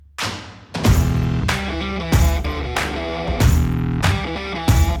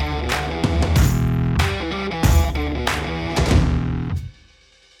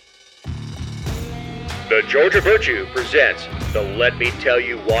Georgia Virtue presents the Let Me Tell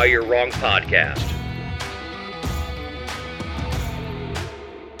You Why You're Wrong podcast.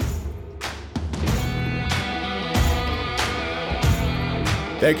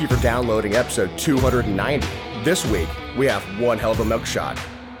 Thank you for downloading episode 290. This week, we have one hell of a milk shot.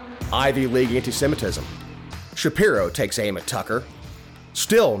 Ivy League anti-Semitism. Shapiro takes aim at Tucker.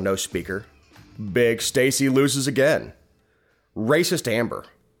 Still no speaker. Big Stacy loses again. Racist Amber.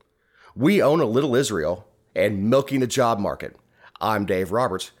 We own a little Israel and milking the job market. I'm Dave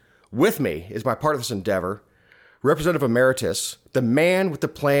Roberts. With me is my partner in this endeavor, Representative Emeritus, the man with the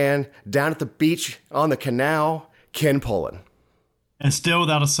plan down at the beach on the canal, Ken Pullen. And still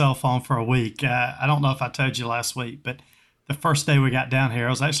without a cell phone for a week. I don't know if I told you last week, but the first day we got down here, I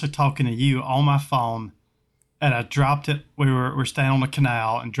was actually talking to you on my phone, and I dropped it. We were staying on the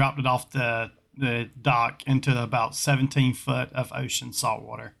canal and dropped it off the dock into about 17 foot of ocean salt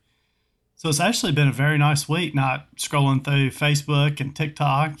water. So it's actually been a very nice week, not scrolling through Facebook and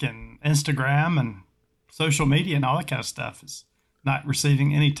TikTok and Instagram and social media and all that kind of stuff. It's not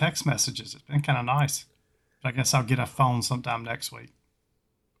receiving any text messages. It's been kind of nice. But I guess I'll get a phone sometime next week.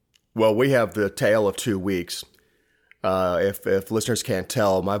 Well, we have the tale of 2 weeks. If listeners can't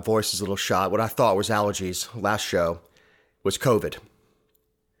tell, my voice is a little shot. What I thought was allergies last show was COVID.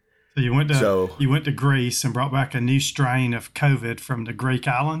 So you went to Greece and brought back a new strain of COVID from the Greek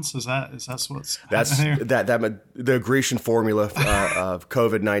islands. Is that what's happening here? The Grecian formula of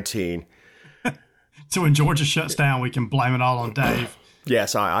COVID-19. So when Georgia shuts down, we can blame it all on Dave.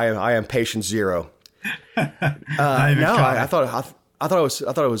 Yes, I am patient zero. I thought it was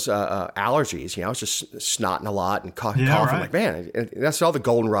allergies. You know, I was just snotting a lot and coughing. Right. Like, man, and that's all the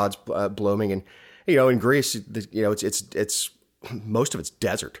goldenrods blooming, and you know, in Greece, it's most of it's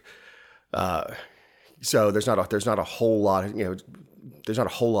desert. So there's not a whole lot of, there's not a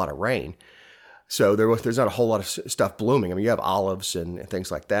whole lot of rain. So there's not a whole lot of stuff blooming. I mean, you have olives and things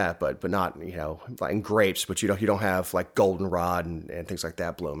like that, but not, like grapes, but you don't have like goldenrod and things like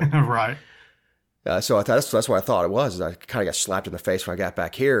that blooming. Right. So I thought that's what I thought it was. I kind of got slapped in the face when I got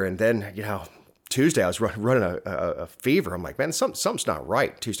back here, and then Tuesday I was running a fever. I'm like, man, something's not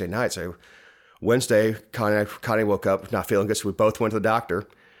right. Tuesday night, so Wednesday, Connie woke up not feeling good, so we both went to the doctor,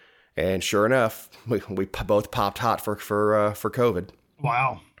 and sure enough, we both popped hot for COVID.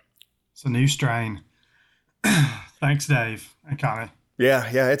 Wow, it's a new strain. Thanks, Dave and Connie. Yeah,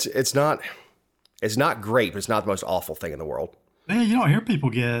 it's not great, but it's not the most awful thing in the world. Yeah, you don't hear people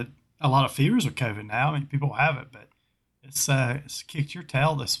get a lot of fevers with COVID now. I mean, people have it, but it's kicked your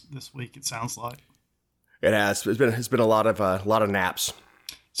tail this week. It sounds like it has. It's been a lot of naps.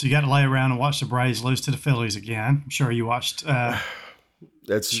 So you got to lay around and watch the Braves lose to the Phillies again. I'm sure you watched. You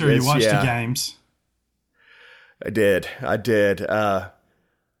watched the games. I did.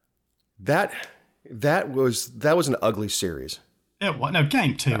 That was an ugly series. It was. No,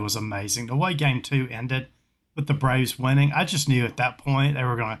 Game 2 was amazing. The way Game 2 ended with the Braves winning, I just knew at that point they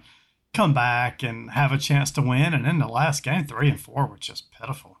were going to come back and have a chance to win. And then the last game, 3 and 4, were just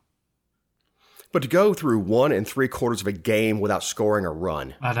pitiful. But to go through 1 3/4 of a game without scoring a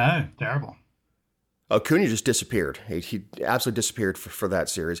run. I know. Terrible. Acuna just disappeared. He absolutely disappeared for that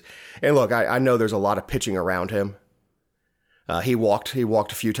series. And look, I know there's a lot of pitching around him. He walked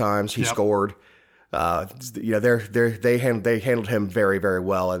a few times. He scored. They handled him very, very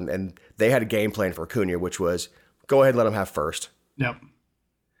well. And they had a game plan for Acuna, which was go ahead and let him have first. Yep.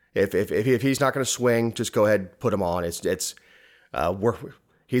 If he's not going to swing, just go ahead and put him on.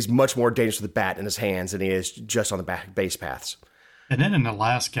 He's much more dangerous with the bat in his hands than he is just on the base paths. And then in the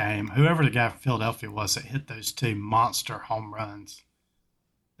last game, whoever the guy from Philadelphia was that hit those 2 monster home runs,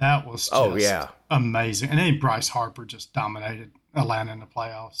 that was just amazing. And then Bryce Harper just dominated Atlanta in the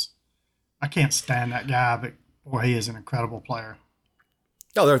playoffs. I can't stand that guy, but boy, he is an incredible player.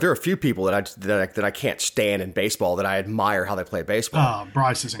 No, there are a few people that I can't stand in baseball that I admire how they play baseball.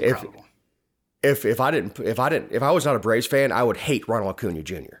 Bryce is incredible. If I was not a Braves fan, I would hate Ronald Acuna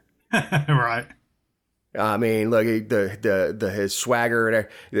Jr. Right. I mean, look, his swagger,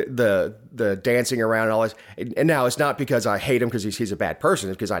 the dancing around and all this. And now it's not because I hate him because he's a bad person.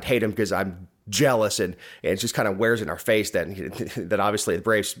 It's because I'd hate him because I'm jealous and it just kind of wears in our face that obviously the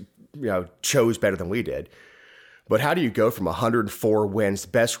Braves chose better than we did. But how do you go from 104 wins,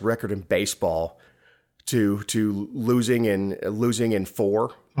 best record in baseball, to losing in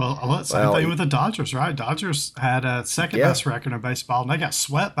 4? Well, same thing with the Dodgers, right? Dodgers had a second best record in baseball, and they got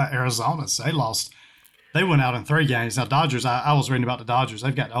swept by Arizona. So they lost. They went out in 3 games. Now, Dodgers, I was reading about the Dodgers.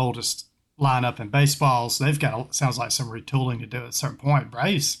 They've got the oldest lineup in baseball, so they've got, sounds like, some retooling to do at a certain point.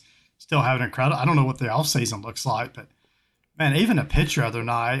 Braves still have an incredible, I don't know what the offseason looks like, but Man, even a pitcher other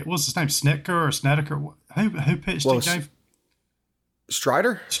night, what's his name, Snicker or Snedeker? Who pitched Well, the game?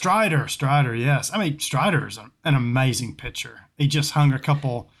 Strider? Strider, yes. I mean, Strider's an amazing pitcher. He just hung a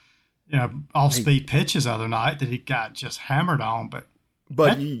couple, off-speed pitches the other night that he got just hammered on.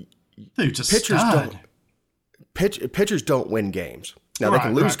 But dude's a stud. Pitchers don't win games. Now, they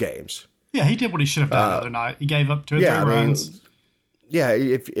can lose games. Yeah, he did what he should have done the other night. He gave up 2 or 3 runs. Yeah,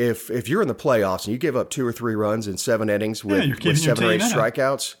 if you're in the playoffs and you give up 2 or 3 runs in 7 innings with 7 or 8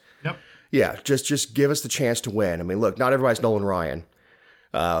 strikeouts, yeah, just give us the chance to win. I mean, look, not everybody's Nolan Ryan.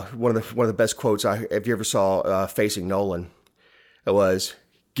 One of the best quotes if you ever saw facing Nolan, it was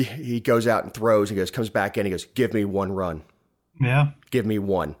he goes out and throws. He comes back in. He goes, "Give me 1 run." Yeah, give me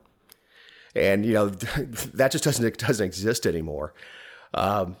 1. And that just doesn't exist anymore.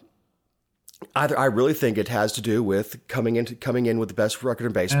 I really think it has to do with coming in with the best record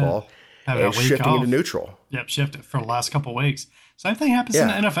in baseball and shifting into neutral. Yep, shifted for the last couple of weeks. Same thing happens in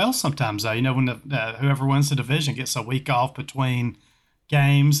the NFL sometimes, though. When whoever wins the division gets a week off between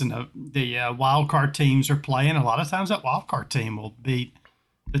games and the wild card teams are playing, a lot of times that wild card team will beat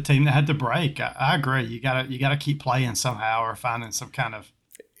the team that had the break. I agree. You gotta keep playing somehow or finding some kind of.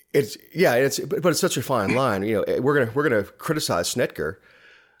 But it's such a fine line. We're gonna criticize Snitker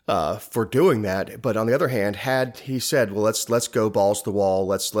for doing that, but on the other hand, had he said, "Well, let's go balls to the wall,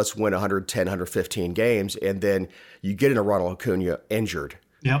 let's win 110, 115 games," and then you get into Ronald Acuna injured,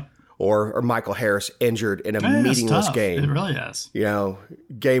 or Michael Harris injured in a meaningless game. It really is.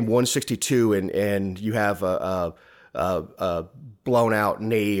 Game 162, and you have a blown out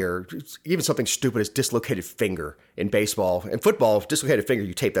knee, or even something stupid as dislocated finger in baseball. In football, dislocated finger,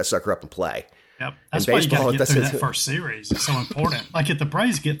 you tape that sucker up and play. Yep. That's why you got to get through that first series. It's so important. Like if the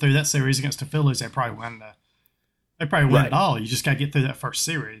Braves get through that series against the Phillies, they probably win it all. You just got to get through that first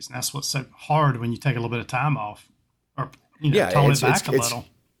series. And that's what's so hard when you take a little bit of time off or tone it back a little.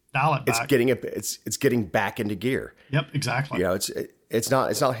 Dial it back. It's getting back into gear. Yep, exactly. It's not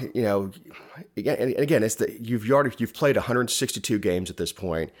again, you've played 162 games at this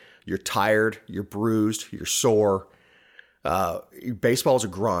point. You're tired, you're bruised, you're sore. Baseball is a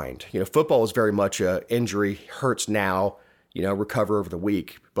grind. Football is very much a injury, hurts now, recover over the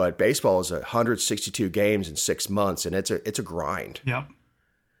week. But baseball is 162 games in 6 months, and it's a grind. Yep.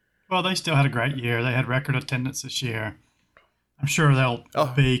 Well, they still had a great year. They had record attendance this year. I'm sure they'll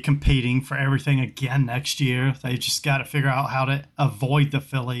be competing for everything again next year. They just got to figure out how to avoid the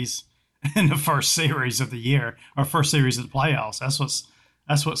Phillies in the first series of the year or first series of the playoffs. That's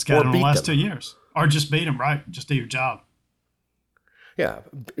what's got them the last 2 years. Or just beat them, right? Just do your job. Yeah,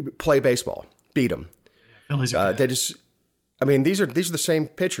 play baseball, beat them. Phillies are good. These are the same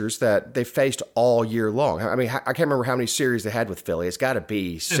pitchers that they faced all year long. I mean, I can't remember how many series they had with Philly. It's got to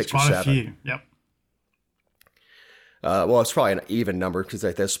be 6 or 7. A few. Yep. Well, it's probably an even number because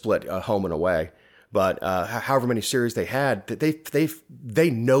they split home and away. But however many series they had, they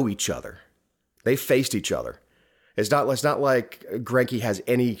know each other. They faced each other. It's not like Greinke has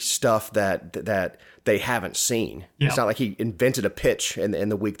any stuff that they haven't seen. Yeah. It's not like he invented a pitch in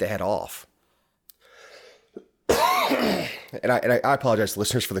the week they had off. and I apologize to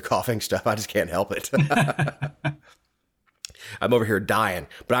listeners for the coughing stuff. I just can't help it. I'm over here dying,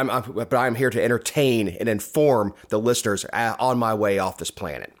 but I'm here to entertain and inform the listeners on my way off this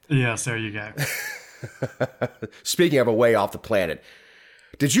planet. Yes, there you go. Speaking of a way off the planet,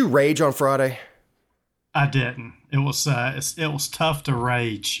 did you rage on Friday? I didn't. It was tough to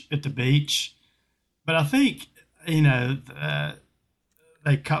rage at the beach, but I think the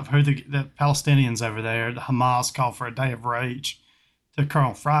Palestinians over there, the Hamas, called for a day of rage to occur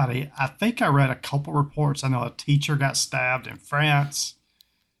on Friday. I think I read a couple reports. I know a teacher got stabbed in France.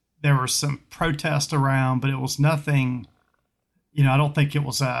 There were some protests around, but it was nothing. I don't think it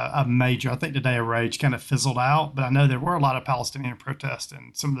was a major. I think the day of rage kind of fizzled out, but I know there were a lot of Palestinian protests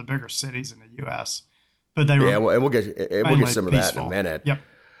in some of the bigger cities in the U.S. But they were, and we'll get some of that in a minute. Yep.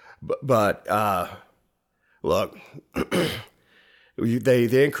 But look,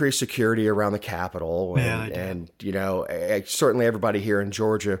 they increased security around the Capitol, and certainly everybody here in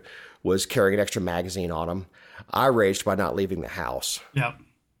Georgia was carrying an extra magazine on them. I raged by not leaving the house. Yep.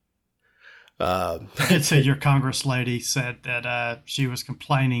 I did say your Congress lady said that she was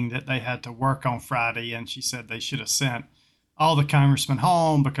complaining that they had to work on Friday, and she said they should have sent all the congressmen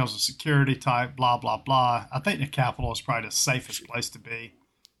home because of security type, blah, blah, blah. I think the Capitol is probably the safest place to be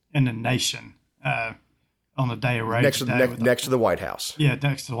in the nation on the day of rage. Next to the White House. Yeah,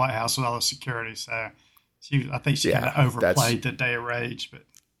 next to the White House with all the security. So I think she kind of overplayed the day of rage, but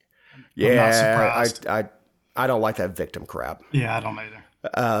I'm not surprised. I don't like that victim crap. Yeah, I don't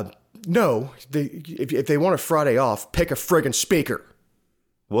either. No, if they want a Friday off, pick a friggin' speaker.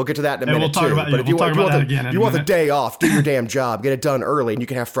 We'll get to that in a minute, too. But if you want the day off, do your damn job, get it done early, and you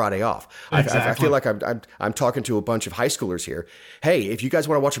can have Friday off. Exactly. I feel like I'm talking to a bunch of high schoolers here. Hey, if you guys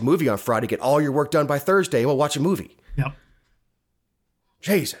want to watch a movie on Friday, get all your work done by Thursday, we'll watch a movie. Yep.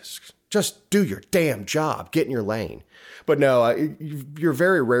 Jesus, just do your damn job. Get in your lane. But no, you're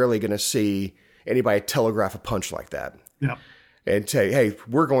very rarely going to see anybody telegraph a punch like that. Yep. And say, hey,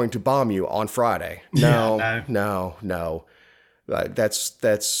 we're going to bomb you on Friday. No.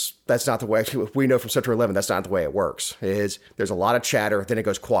 That's not the way. We know from Sector 11 that's not the way it works. There's a lot of chatter, then it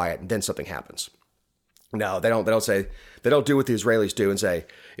goes quiet, and then something happens. No, they don't do what the Israelis do and say,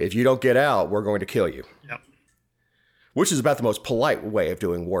 if you don't get out, we're going to kill you. Yep. Which is about the most polite way of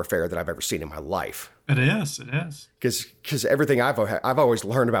doing warfare that I've ever seen in my life. It is. Because everything I've always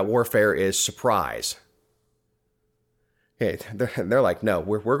learned about warfare is surprise. They're like, no,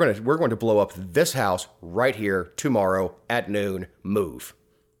 we're going to blow up this house right here tomorrow at noon. Move.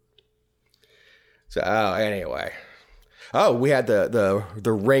 So anyway, we had the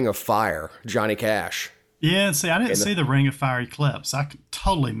Ring of Fire, Johnny Cash. Yeah, see, I didn't see the Ring of Fire eclipse. I could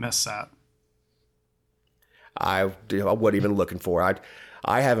totally miss that. I wasn't even looking for it.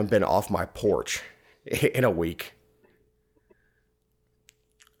 I haven't been off my porch in a week.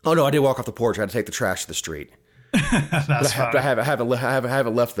 Oh no, I did walk off the porch. I had to take the trash to the street. That's fine. I haven't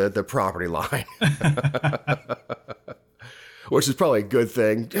left the property line, which is probably a good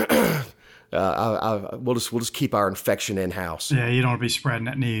thing. We'll just keep our infection in house. Yeah, you don't want to be spreading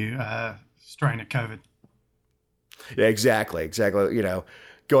that new strain of COVID. Yeah, exactly. You know,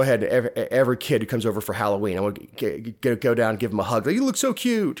 go ahead. Every kid who comes over for Halloween, I want to go down and give them a hug. You look so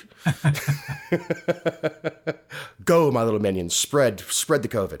cute. Go, my little minions. Spread the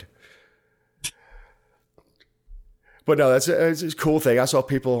COVID. But no, it's a cool thing. I saw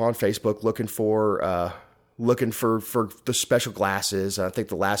people on Facebook looking for the special glasses. I think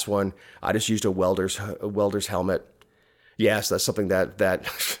the last one I just used a welder's helmet. Yes, that's something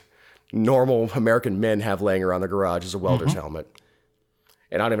that normal American men have laying around the garage is a welder's helmet.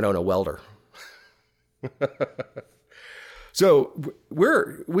 And I don't even own a welder. So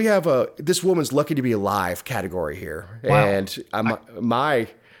we have this woman's lucky to be alive category here. Wow. And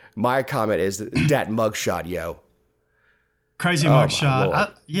my comment is that mugshot, yo. Crazy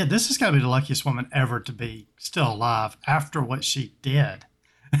mugshot. Yeah, this has got to be the luckiest woman ever to be still alive after what she did.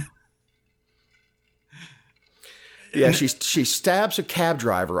 Yeah, she stabs a cab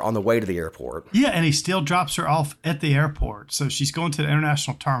driver on the way to the airport. Yeah, and he still drops her off at the airport. So she's going to the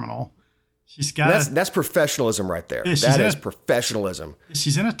international terminal. She's got that's professionalism right there. Yeah, that is professionalism.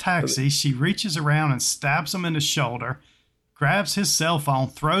 She's in a taxi. She reaches around and stabs him in the shoulder, grabs his cell phone,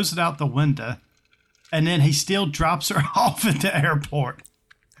 throws it out the window, and then he still drops her off at the airport.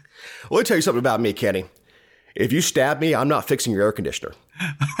 Well, let me tell you something about me, Kenny. If you stab me, I'm not fixing your air conditioner.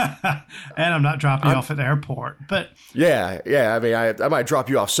 And I'm not dropping you off at the airport. But yeah. I mean, I might drop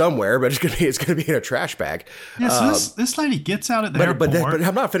you off somewhere, but it's gonna be in a trash bag. Yeah. So this lady gets out at the airport. But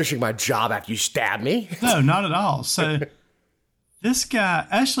I'm not finishing my job after you stab me. No, not at all. So this guy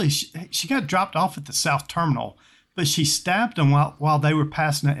actually she got dropped off at the South Terminal. But she stabbed him while they were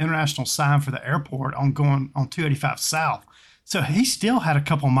passing an international sign for the airport going on 285 South. So he still had a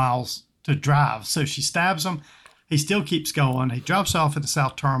couple miles to drive. So she stabs him. He still keeps going. He drops off at the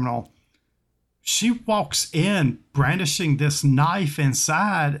South Terminal. She walks in brandishing this knife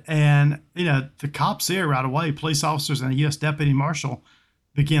inside. And, the cops there right away, police officers and a U.S. deputy marshal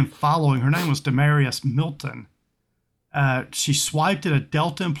begin following. Her name was Demarius Milton. She swiped at a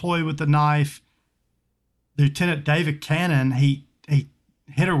Delta employee with the knife. Lieutenant David Cannon, he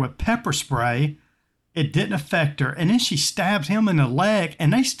hit her with pepper spray. It didn't affect her. And then she stabbed him in the leg,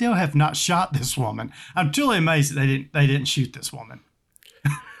 and they still have not shot this woman. I'm truly amazed that they didn't shoot this woman.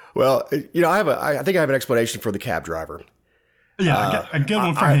 Well, I think I have an explanation for the cab driver. Yeah, a good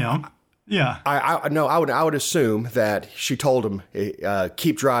one for him. Yeah. I would assume that she told him,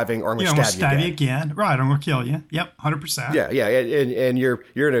 keep driving or I'm going to stab you again. Right, I'm going to kill you. Yep, 100%. Yeah, and you're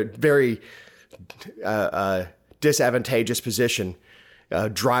in a very disadvantageous position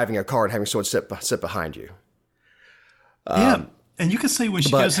driving a car and having someone sit behind you. Yeah, and you can see when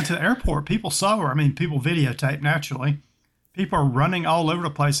she goes into the airport, people saw her. I mean, people videotape naturally. People are running all over the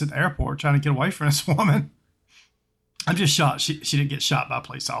place at the airport trying to get away from this woman. I'm just shocked she didn't get shot by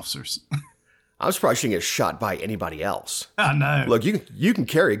police officers. I'm surprised she didn't get shot by anybody else. I know. Look, you can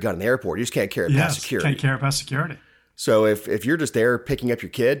carry a gun in the airport. You just can't carry it past security. Can't carry it past security. So if you're just there picking up your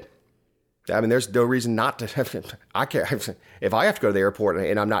kid, I mean, there's no reason not to. I can't. If I have to go to the airport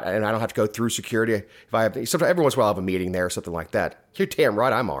and I don't have to go through security. If I have, sometimes every once in a while I have a meeting there or something like that. You're damn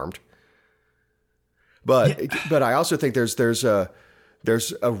right, I'm armed. But I also think there's a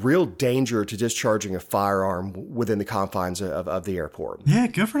real danger to discharging a firearm within the confines of the airport. Yeah,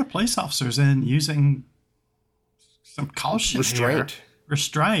 good for the police officers and using some caution.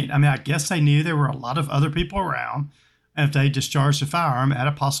 Restraint. I mean, I guess they knew there were a lot of other people around. And if they discharged a firearm, it had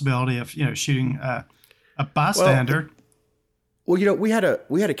a possibility of, shooting a bystander. Well, we had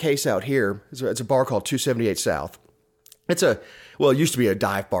a case out here. It's a bar called 278 South. It used to be a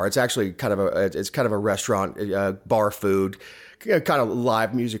dive bar. It's actually kind of a restaurant, bar food, kind of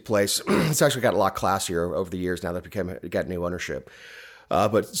live music place. It's actually got a lot classier over the years now that it got new ownership.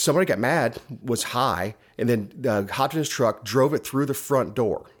 But somebody got mad, was high, and then hopped in his truck, drove it through the front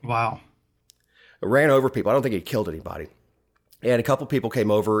door. Wow. Ran over people. I don't think he killed anybody. And a couple people came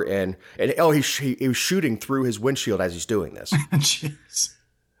over and he was shooting through his windshield as he's doing this. Jeez.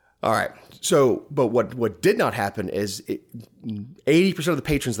 All right. So, but what did not happen is 80% of the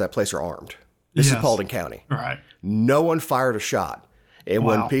patrons of that place are armed. This is Paulding County. Right. No one fired a shot. And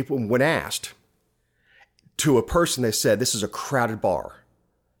when asked to a person, they said, "This is a crowded bar.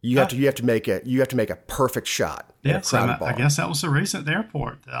 You have to make a perfect shot." Yeah, so I guess that was the reason at the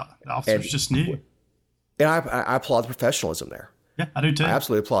airport. The officers just knew. And I applaud the professionalism there. Yeah, I do too. I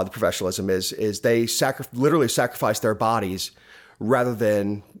absolutely applaud the professionalism. Is they literally sacrifice their bodies rather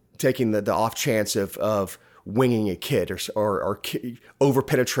than taking the off chance of winging a kid or over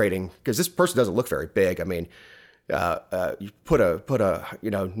penetrating, because this person doesn't look very big. I mean, you put a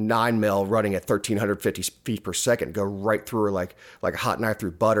 9mm running at 1,350 feet per second, go right through her like a hot knife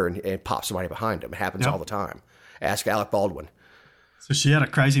through butter and pop somebody behind them. It happens all the time. Ask Alec Baldwin. So she had a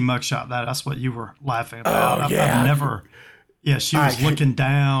crazy mugshot. That's what you were laughing about. Oh, yeah. I've never. Yeah, she was looking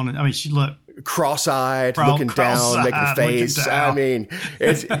down. And I mean, she looked cross-eyed, looking down, making a face. I mean,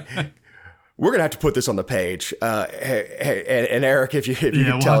 we're going to have to put this on the page. And Eric, if you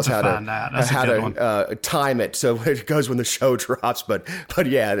can tell us how to time it so it goes when the show drops. But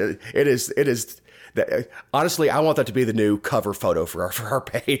yeah, it is. Honestly, I want that to be the new cover photo for our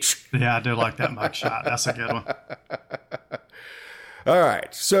page. Yeah, I do like that mugshot. That's a good one. All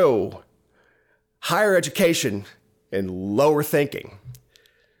right. So, higher education and lower thinking.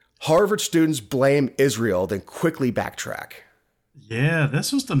 Harvard students blame Israel, then quickly backtrack. Yeah,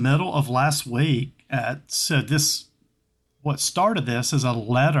 this was the middle of last week. So what started this is a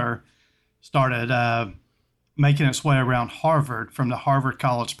letter started making its way around Harvard from the Harvard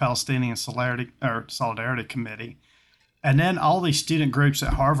College Palestinian Solidarity Committee. And then all these student groups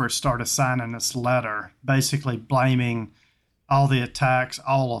at Harvard started signing this letter, basically blaming all the attacks,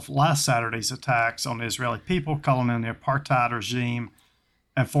 all of last Saturday's attacks on the Israeli people, calling them the apartheid regime,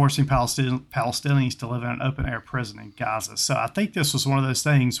 and forcing Palestinians to live in an open-air prison in Gaza. So I think this was one of those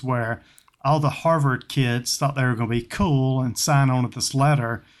things where all the Harvard kids thought they were going to be cool and sign on to this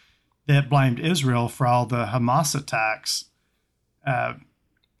letter that blamed Israel for all the Hamas attacks.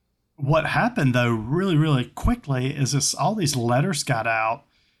 What happened, though, really, really quickly is all these letters got out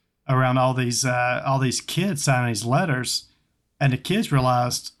around all these kids signing these letters. And the kids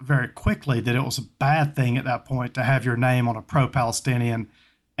realized very quickly that it was a bad thing at that point to have your name on a pro-Palestinian,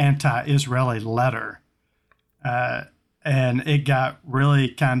 anti-Israeli letter. And it got really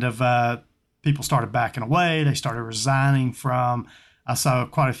kind of, people started backing away. They started resigning from, I saw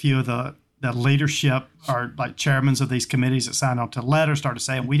quite a few of the leadership or like chairmen of these committees that signed on to the letter started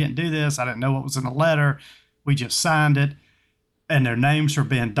saying, "We didn't do this. I didn't know what was in the letter. We just signed it." And their names were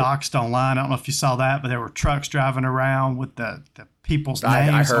being doxed online. I don't know if you saw that, but there were trucks driving around with the people's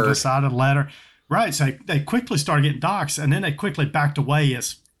names on the side of the letter. Right. So they quickly started getting doxed, and then they quickly backed away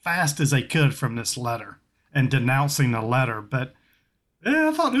as fast as they could from this letter and denouncing the letter. But yeah,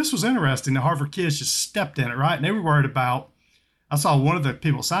 I thought this was interesting. The Harvard kids just stepped in it, right? And they were worried about, I saw one of the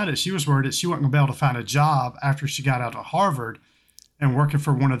people sign it. She was worried that she wasn't going to be able to find a job after she got out of Harvard and working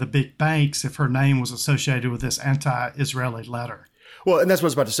for one of the big banks if her name was associated with this anti-Israeli letter. Well, and that's what I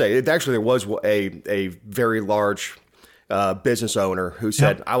was about to say. There was a very large business owner who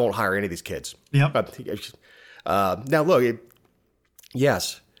said, "I won't hire any of these kids." Yep. Now, look,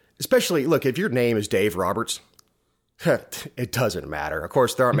 yes, especially, look, if your name is Dave Roberts, it doesn't matter. Of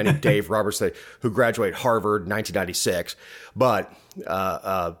course, there aren't many Dave Roberts who graduate Harvard in 1996, but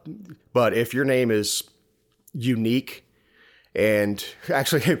if your name is unique, and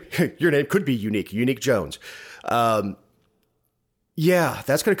actually your name could be Unique Jones, yeah,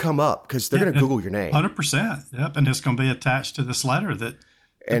 that's going to come up because they're going to Google your name. 100%. Yep. And it's going to be attached to this letter that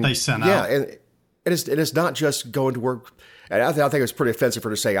they sent out. Yeah. it's not just going to work. And I think it's pretty offensive for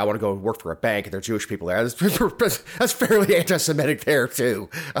her to say, I want to go work for a bank and there are Jewish people there. That's fairly anti-Semitic there too.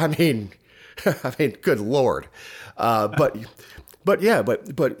 I mean, good Lord. But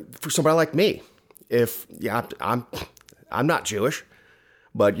for somebody like me, I'm not Jewish,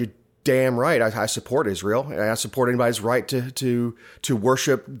 but you're damn right. I support Israel, and I support anybody's right to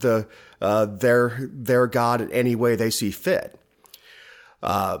worship their God in any way they see fit.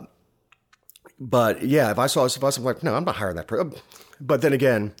 But yeah, if I saw something like, no, I'm not hiring that person. But then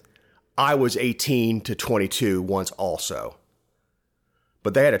again, I was 18 to 22 once also.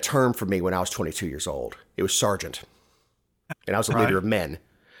 But they had a term for me when I was 22 years old. It was sergeant, and I was a leader of men.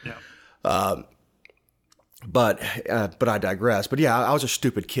 Yeah. But I digress. But yeah, I was a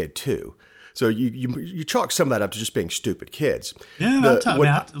stupid kid too. So you chalk some of that up to just being stupid kids. Yeah, I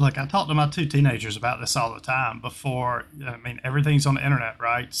talk to my two teenagers about this all the time. Before, I mean, everything's on the internet,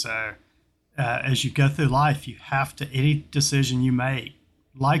 right? So as you go through life, you have to, any decision you make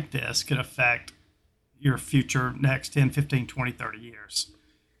like this could affect your future next 10, 15, 20, 30 years.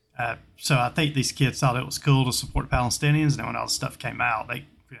 So I think these kids thought it was cool to support Palestinians. And then when all the stuff came out, they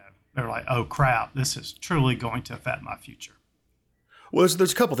were like, oh, crap, this is truly going to affect my future. Well,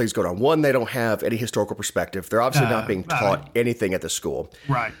 there's a couple things going on. One, they don't have any historical perspective. They're obviously not being taught anything at the school.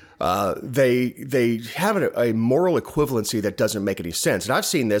 Right. They have a moral equivalency that doesn't make any sense. And I've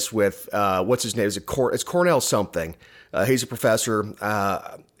seen this with, what's his name? It's Cornell something. He's a professor,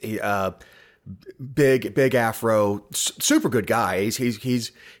 big afro, super good guy.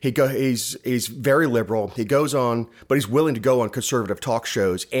 He's very liberal. He goes on, but he's willing to go on conservative talk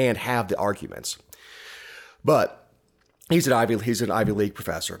shows and have the arguments. But he's an Ivy League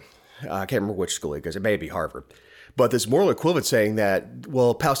professor. I can't remember which school he goes. It may be Harvard. But this moral equivalent saying that,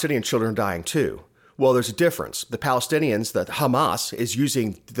 well, Palestinian children are dying too. Well, there's a difference. The Palestinians, the Hamas, is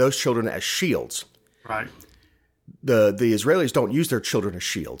using those children as shields. Right. The Israelis don't use their children as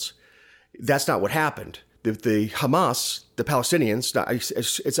shields. That's not what happened. The Hamas, the Palestinians,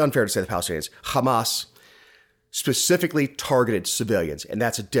 it's unfair to say the Palestinians, Hamas specifically targeted civilians, and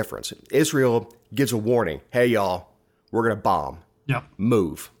that's a difference. Israel gives a warning. Hey, y'all, we're going to bomb. Yep.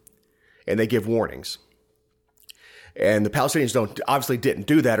 Move. And they give warnings. And the Palestinians obviously didn't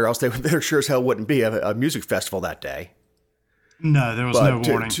do that, or else there sure as hell wouldn't be a music festival that day. No, there was no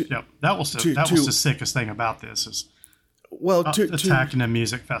warning. Yep. That was the sickest thing about this is attacking a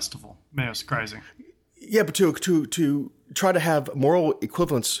music festival. Man, it was crazy. Yeah, but to try to have moral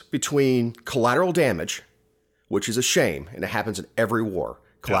equivalence between collateral damage, which is a shame, and it happens in every war,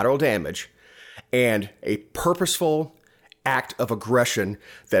 collateral damage, and a purposeful act of aggression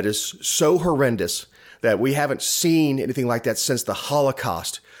that is so horrendous that we haven't seen anything like that since the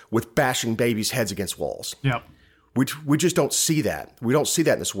Holocaust with bashing babies' heads against walls. Yep. We just don't see that. We don't see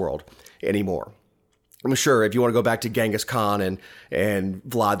that in this world anymore. I'm sure if you want to go back to Genghis Khan and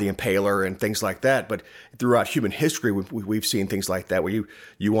Vlad the Impaler and things like that, but throughout human history, we've seen things like that where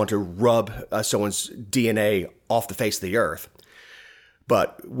you want to rub someone's DNA off the face of the earth.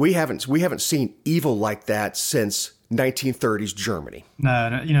 But we haven't seen evil like that since 1930s Germany.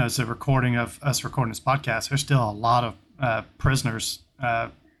 No, it's a recording of us recording this podcast. There's still a lot of prisoners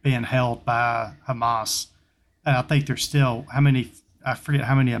being held by Hamas. And I think there's still, I forget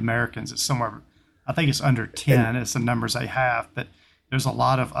how many Americans, it's somewhere, I think it's under 10 is the numbers they have, but there's a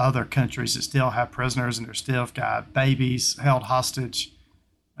lot of other countries that still have prisoners and they're still got babies held hostage,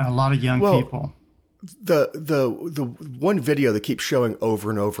 and a lot of young people. The one video that keeps showing over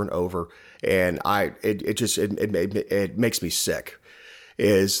and over and over, and it makes me sick,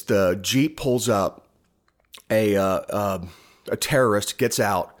 is the Jeep pulls up, a terrorist gets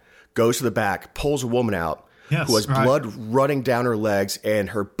out, goes to the back, pulls a woman out, who has blood running down her legs, and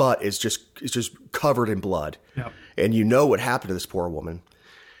her butt is just covered in blood. Yep. And you know what happened to this poor woman.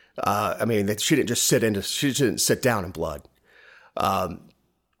 She didn't sit down in blood.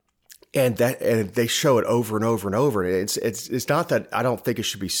 And they show it over and over and over. And it's not that I don't think it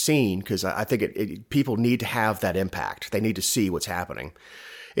should be seen, because I think people need to have that impact. They need to see what's happening.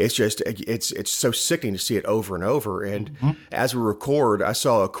 It's just, it's so sickening to see it over and over. And as we record, I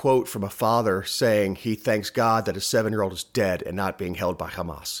saw a quote from a father saying he thanks God that his 7-year-old is dead and not being held by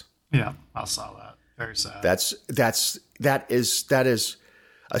Hamas. Yeah, I saw that. Very sad. That is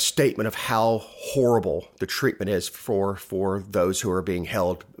a statement of how horrible the treatment is for those who are being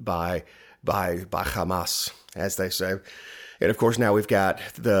held by Hamas, as they say. And of course, now we've got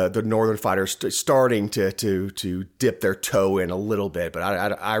the northern fighters starting to dip their toe in a little bit, but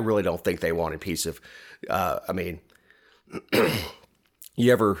I really don't think they want a piece of.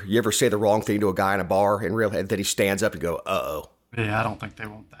 You ever say the wrong thing to a guy in a bar and then he stands up and go, "Uh-oh." Yeah, I don't think they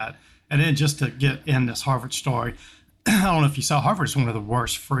want that. And then just to get in this Harvard story, I don't know if you saw, Harvard is one of the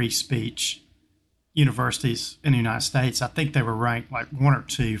worst free speech universities in the United States. I think they were ranked like 1 or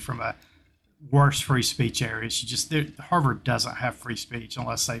 2 from a worst free speech areas. Harvard doesn't have free speech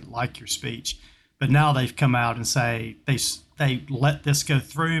unless they like your speech. But now they've come out and say they let this go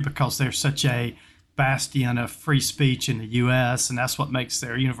through because they're such a bastion of free speech in the U.S., and that's what makes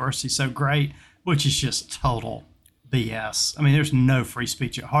their university so great, which is just total BS. I mean, there's no free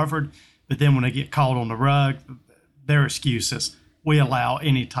speech at Harvard, but then when they get called on the rug, their excuse is, we allow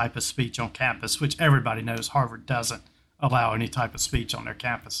any type of speech on campus, which everybody knows Harvard doesn't allow any type of speech on their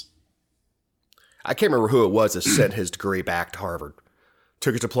campus. I can't remember who it was that sent his degree back to Harvard,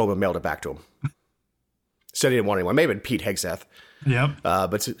 took his diploma, mailed it back to him. Said he didn't want it anymore. Maybe Pete Hegseth. Yep.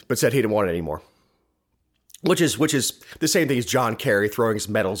 But said he didn't want it anymore. Which is the same thing as John Kerry throwing his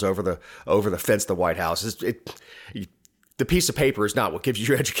medals over the fence of the White House. The piece of paper is not what gives you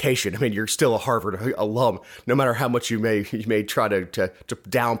your education. I mean, you're still a Harvard alum, no matter how much you may try to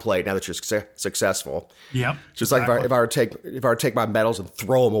downplay it now that you're successful. Yep. Just exactly. Like if I were to take my medals and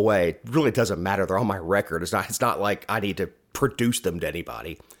throw them away, it really doesn't matter. They're on my record. It's not like I need to produce them to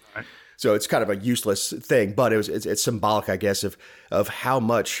anybody. Right. So it's kind of a useless thing, but it's symbolic, I guess, of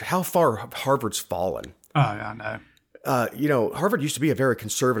how far Harvard's fallen. Oh, I know. Harvard used to be a very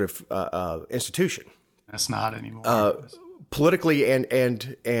conservative institution. That's not anymore. Politically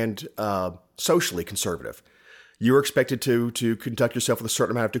and socially conservative. You were expected to conduct yourself with a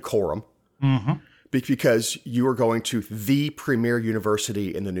certain amount of decorum, mm-hmm. because you were going to the premier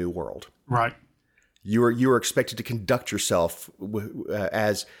university in the New World. Right. You were expected to conduct yourself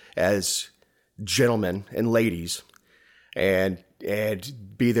as gentlemen and ladies, and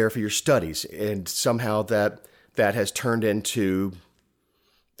be there for your studies. And somehow that has turned into,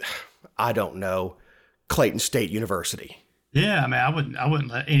 I don't know, Clayton State University. Yeah, I mean, I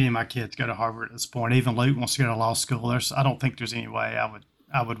wouldn't let any of my kids go to Harvard at this point. Even Luke wants to go to law school. I don't think there's any way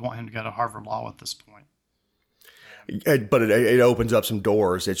I would want him to go to Harvard Law at this point. But it opens up some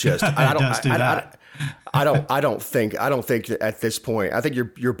doors. It's just I don't think that at this point. I think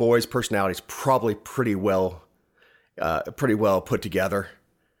your boy's personality is probably pretty well put together.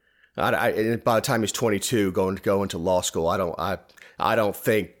 By the time he's 22, going to go into law school, I don't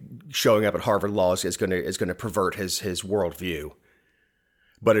think showing up at Harvard Law is going to pervert his worldview.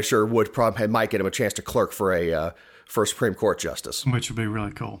 But it sure would it might get him a chance to clerk for a Supreme Court justice, which would be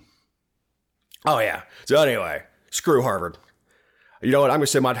really cool. Oh yeah. So anyway, screw Harvard. You know what? I'm going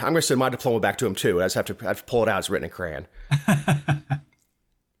to send my diploma back to him too. I just have to pull it out. It's written in crayon.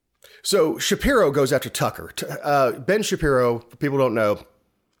 So Shapiro goes after Tucker. Ben Shapiro, people don't know,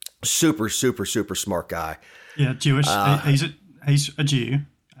 super, super, super smart guy. Yeah, Jewish. He's a Jew.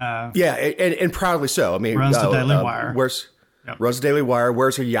 Yeah, and proudly so. I mean, runs the Daily Wire. Runs the Daily Wire.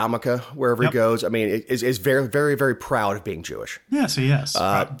 Wears a yarmulke wherever he goes. I mean, is very, very, very proud of being Jewish. Yes, he is.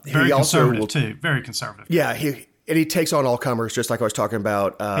 Very conservative too. Very conservative. Yeah, he takes on all comers, just like I was talking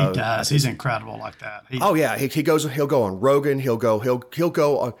about. He does. He's incredible like that. He'll go on Rogan. He'll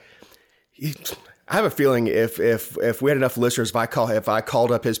go on. I have a feeling if we had enough listeners, if I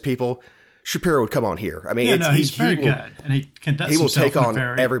called up his people, Shapiro would come on here. I mean, he's very good, and he conducts himself. He will take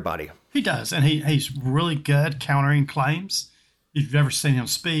on everybody. He does, and he's really good countering claims. If you've ever seen him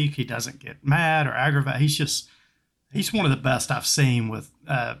speak, he doesn't get mad or aggravated. He's one of the best I've seen with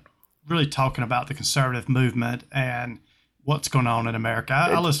really talking about the conservative movement and what's going on in America.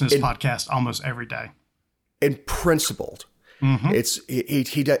 I listen to his podcast almost every day. And principled. Mm-hmm.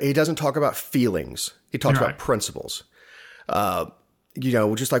 He doesn't talk about feelings. He talks about principles.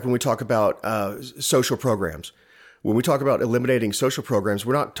 Just like when we talk about social programs. When we talk about eliminating social programs,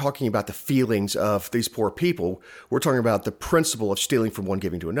 we're not talking about the feelings of these poor people. We're talking about the principle of stealing from one,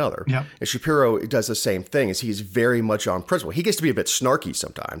 giving to another. Yep. And Shapiro does the same thing. He's very much on principle. He gets to be a bit snarky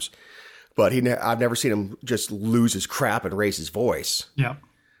sometimes, but I've never seen him just lose his crap and raise his voice. Yeah.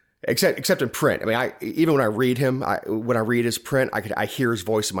 Except in print. I mean, even when I read him, when I read his print, I hear his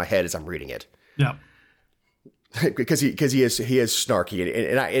voice in my head as I'm reading it. Yeah. Because he is snarky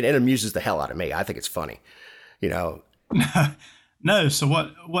and it amuses the hell out of me. I think it's funny. No. So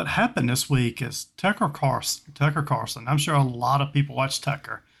what happened this week is Tucker Carlson. I'm sure a lot of people watch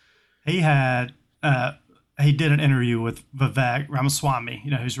Tucker. He did an interview with Vivek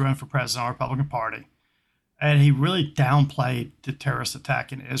Ramaswamy, who's running for president of the Republican Party. And he really downplayed the terrorist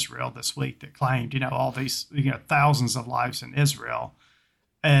attack in Israel this week that claimed, all these, thousands of lives in Israel.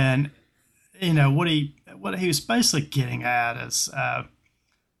 And, what he was basically getting at is,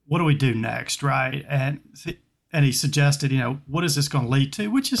 what do we do next, right? And and he suggested, what is this going to lead to?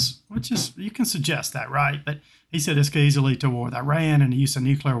 Which is you can suggest that, right? But he said this could easily lead to war with Iran and the use of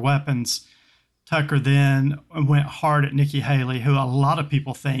nuclear weapons. Tucker then went hard at Nikki Haley, who a lot of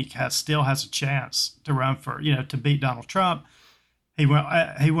people think still has a chance to run for, to beat Donald Trump. He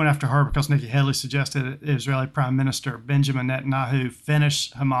went after her because Nikki Haley suggested Israeli Prime Minister Benjamin Netanyahu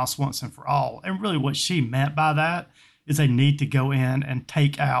finish Hamas once and for all. And really what she meant by that is they need to go in and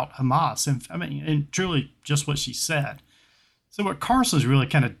take out Hamas. And truly just what she said. So what Carson's really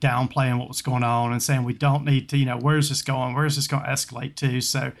kind of downplaying what was going on and saying we don't need to, where's this going? Where's this going to escalate to?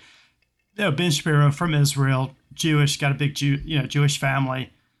 So, Ben Shapiro from Israel, Jewish, got a big Jewish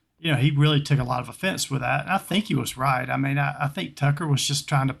family. He really took a lot of offense with that. And I think he was right. I mean, I think Tucker was just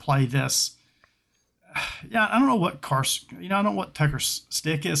trying to play this. Yeah, I don't know what Carson, I don't know what Tucker's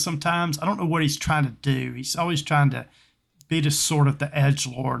stick is sometimes. I don't know what he's trying to do. He's always trying to be the sort of the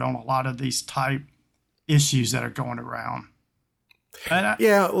edgelord on a lot of these type issues that are going around.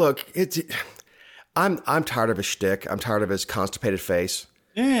 Look, I'm tired of his shtick. I'm tired of his constipated face.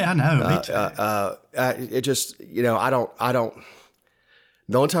 Yeah, I know. Me too. It just, I don't.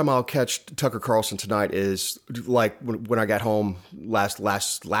 The only time I'll catch Tucker Carlson tonight is like when I got home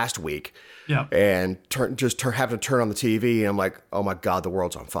last week. Yeah. And having to turn on the TV, and I'm like, oh my God, the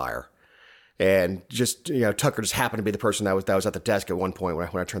world's on fire. And just Tucker just happened to be the person that was at the desk at one point when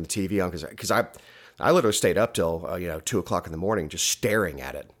I turned the TV on because I literally stayed up till 2:00 in the morning just staring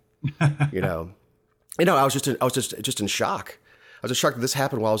at it. I was just in shock. I was just shocked that this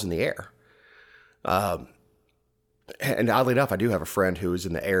happened while I was in the air. And oddly enough, I do have a friend who was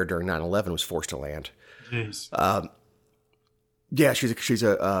in the air during 9/11, was forced to land. Jeez. Yeah, she's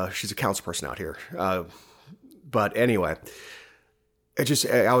a council person out here. But anyway, I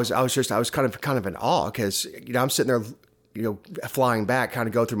was kind of in awe because I'm sitting there, flying back, kind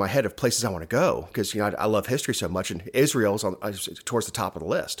of go through my head of places I want to go because I love history so much, and Israel's towards the top of the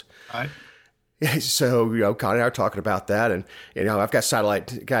list. Right. So, Connie and I are talking about that, and I've got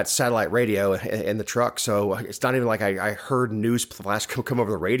satellite radio in the truck, so it's not even like I heard news flash come over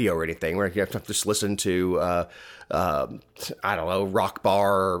the radio or anything. Where you have to just listen to I don't know, Rock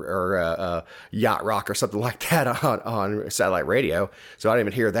Bar or Yacht Rock or something like that on satellite radio. So I didn't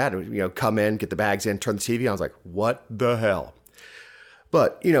even hear that. Come in, get the bags in, turn the TV on. I was like, what the hell?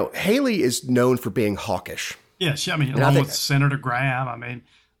 But Haley is known for being hawkish. Yeah, along with Senator Graham.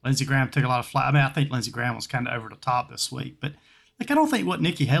 Lindsey Graham took a lot of flack. I think Lindsey Graham was kind of over the top this week. But, I don't think what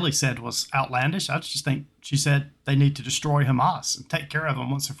Nikki Haley said was outlandish. I just think she said they need to destroy Hamas and take care of them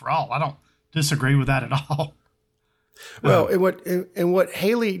once and for all. I don't disagree with that at all. Well, and what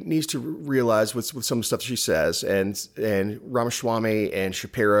Haley needs to realize with some of the stuff she says, and Ramaswamy and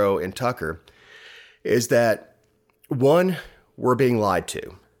Shapiro and Tucker, is that, one, we're being lied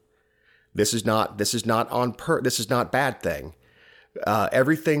to. This is not bad thing.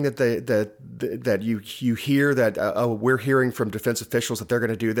 Everything that you hear that we're hearing from defense officials that they're going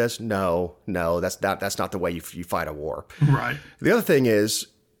to do this. No, that's not the way you fight a war. Right. The other thing is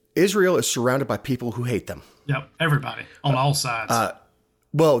Israel is surrounded by people who hate them. Yep, everybody on all sides.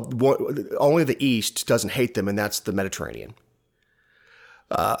 Only the East doesn't hate them, and that's the Mediterranean.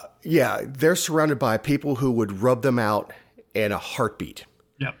 They're surrounded by people who would rub them out in a heartbeat.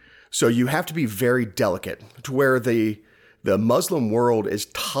 Yep. So you have to be very delicate to where the Muslim world is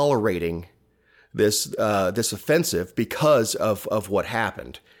tolerating this offensive because of what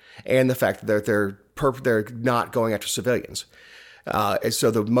happened and the fact that they're not going after civilians. And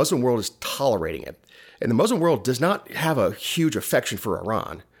so the Muslim world is tolerating it. And the Muslim world does not have a huge affection for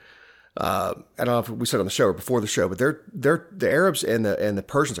Iran. I don't know if we said on the show or before the show, but the Arabs and the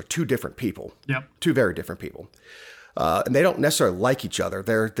Persians are two different people. Yep. Two very different people. And they don't necessarily like each other.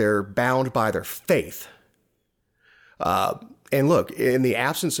 They're bound by their faith. And look, in the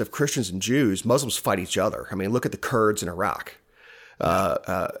absence of Christians and Jews, Muslims fight each other. Look at the Kurds in Iraq.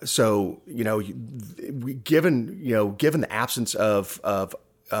 So given the absence of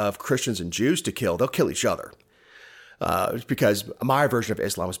Christians and Jews to kill, they'll kill each other. Because my version of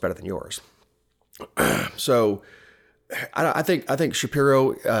Islam is better than yours. So I think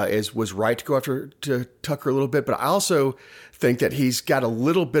Shapiro was right to go after Tucker a little bit, but I also think that he's got a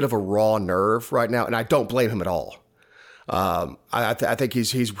little bit of a raw nerve right now, and I don't blame him at all. I think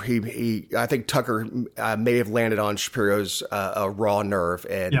I think Tucker may have landed on Shapiro's raw nerve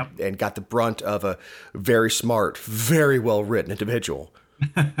and got the brunt of a very smart, very well written individual.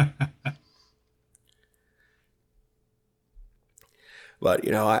 But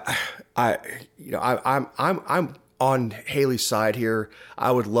I'm on Haley's side here.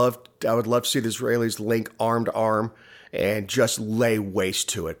 I would love to see the Israelis link arm to arm and just lay waste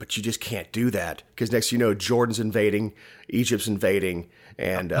to it. But you just can't do that because next you know, Jordan's invading, Egypt's invading,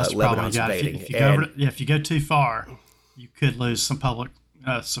 and Lebanon's invading. If you go too far, you could lose some public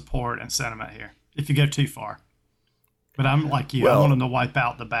support and sentiment here if you go too far. But I'm like you. I want them to wipe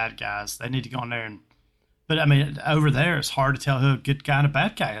out the bad guys. They need to go in there But I mean, over there, it's hard to tell who a good guy and a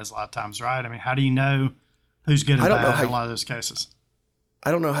bad guy is a lot of times, right? I mean, how do you know who's good and bad in a lot of those cases?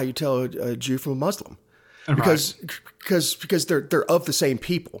 I don't know how you tell a Jew from a Muslim, because they're of the same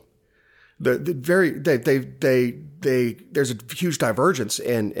people. There's a huge divergence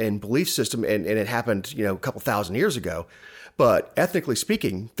in belief system, and it happened a couple thousand years ago. But ethnically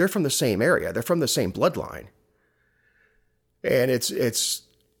speaking, they're from the same area. They're from the same bloodline, and it's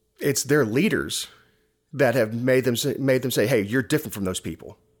their leaders that have made them say, "Hey, you're different from those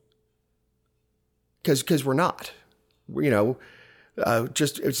people," because we're not.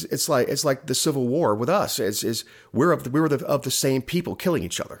 It's like the Civil War with us. We're of the same people killing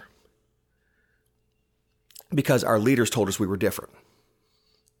each other because our leaders told us we were different.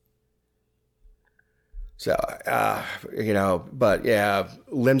 So but yeah,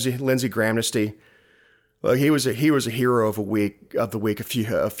 Lindsey Grahamnesty. Well, he was a hero of the week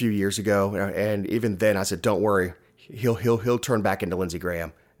a few years ago, and even then I said, "Don't worry, he'll turn back into Lindsey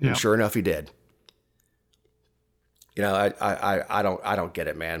Graham." And sure enough, he did. I don't get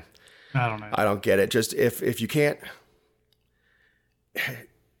it, man. I don't know. I don't get it. Just if you can't,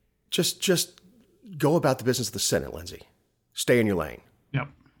 just go about the business of the Senate, Lindsey. Stay in your lane. Yep.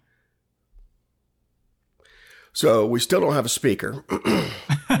 So we still don't have a speaker,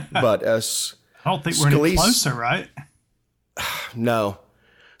 but I don't think we're any closer, right? No.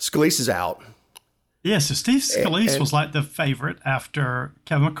 Scalise is out. Yeah, so Steve Scalise was like the favorite after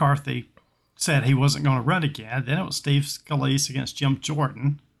Kevin McCarthy said he wasn't going to run again. Then it was Steve Scalise against Jim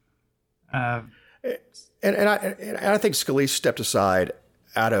Jordan. And I think Scalise stepped aside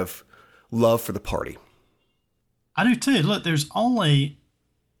out of love for the party. I do too. Look, there's only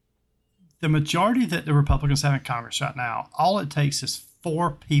the majority that the Republicans have in Congress right now. All it takes is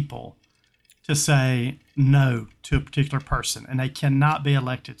 4 people to say no to a particular person, and they cannot be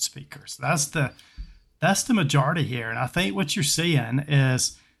elected speakers. That's the majority here. And I think what you're seeing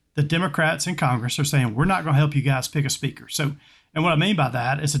is the Democrats in Congress are saying, we're not going to help you guys pick a speaker. So, and what I mean by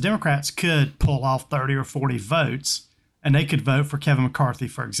that is the Democrats could pull off 30 or 40 votes, and they could vote for Kevin McCarthy,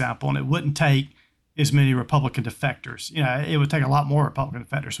 for example, and it wouldn't take as many Republican defectors. It would take a lot more Republican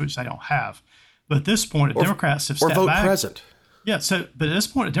defectors, which they don't have. But at this point, the Democrats have stepped back. Or vote present. Yeah, but at this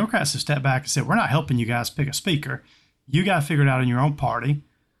point, the Democrats have stepped back and said, we're not helping you guys pick a speaker. You got to figure it out in your own party.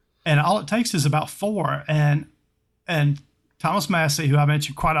 And all it takes is about 4. And Thomas Massey, who I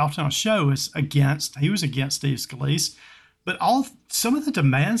mentioned quite often on the show, was against Steve Scalise. But some of the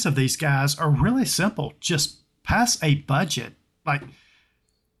demands of these guys are really simple. Just pass a budget. Like,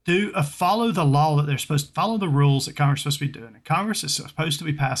 follow the law that they're supposed to follow, the rules that Congress is supposed to be doing. And Congress is supposed to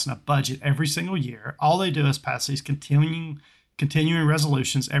be passing a budget every single year. All they do is pass these continuing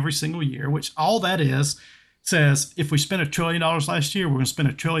resolutions every single year, which all that is says if we spent $1 trillion last year, we're going to spend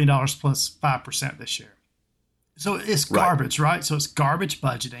 $1 trillion plus 5% this year. So it's garbage, right? So it's garbage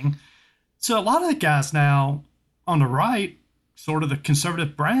budgeting. So a lot of the guys now on the right, sort of the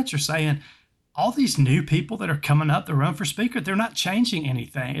conservative branch, are saying all these new people that are coming up to run for speaker, they're not changing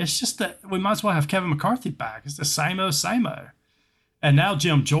anything. It's just that we might as well have Kevin McCarthy back. It's the same old, same old. And now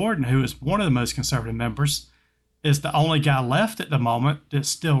Jim Jordan, who is one of the most conservative members, is the only guy left at the moment that's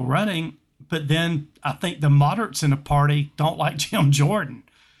still running. But then I think the moderates in the party don't like Jim Jordan.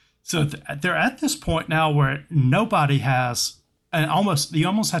 So they're at this point now where nobody has, and you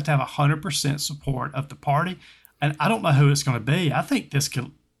almost have to have 100% support of the party. And I don't know who it's going to be. I think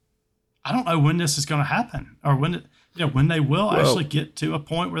I don't know when this is going to happen, or when they will actually get to a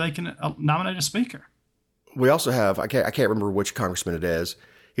point where they can nominate a speaker. We also have, I can't remember which congressman it is.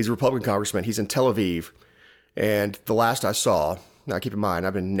 He's a Republican congressman. He's in Tel Aviv. And the last I saw, now keep in mind,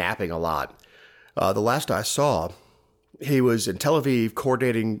 I've been napping a lot. The last I saw, he was in Tel Aviv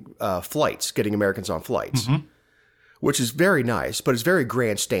coordinating flights, getting Americans on flights, which is very nice, but it's very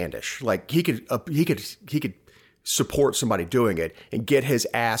grandstandish. Like he could support somebody doing it and get his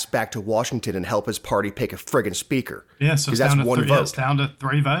ass back to Washington and help his party pick a friggin' speaker. Yeah, so it's down to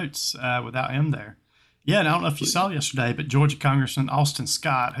 3 votes without him there. Yeah, and I don't know if you saw yesterday, but Georgia Congressman Austin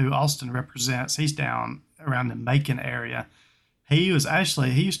Scott, who Austin represents, he's down around the Macon area. He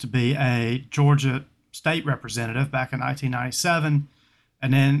used to be a Georgia state representative back in 1997,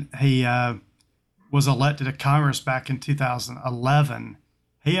 and then he was elected to Congress back in 2011.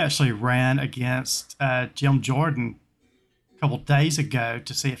 He actually ran against Jim Jordan a couple days ago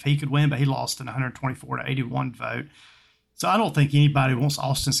to see if he could win, but he lost in 124 to 81 vote. So I don't think anybody wants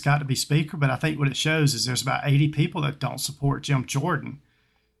Austin Scott to be speaker, but I think what it shows is there's about 80 people that don't support Jim Jordan.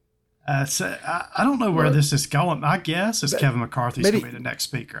 So I don't know where this is going. My guess is Kevin McCarthy's going to be the next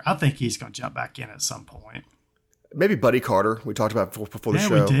speaker. I think he's going to jump back in at some point. Maybe Buddy Carter. We talked about before the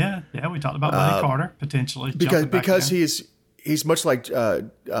show. Yeah, we did. Yeah, we talked about Buddy Carter potentially because he's much like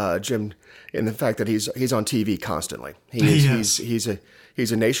Jim in the fact that he's on TV constantly. He's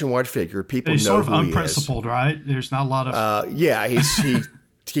a nationwide figure. People he's know sort of who unprincipled, right? There's not a lot of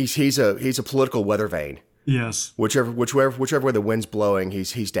he's a political weather vane. Yes. Whichever way the wind's blowing,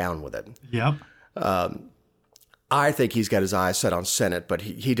 he's down with it. Yep. I think he's got his eyes set on Senate, but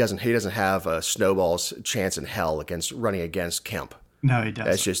he doesn't have a snowball's chance in hell running against Kemp. No, he doesn't.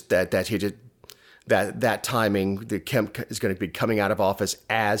 That's just that timing. The Kemp is going to be coming out of office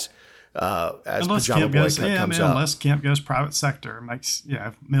as Pajama Boy comes up. Unless Kemp goes private sector, makes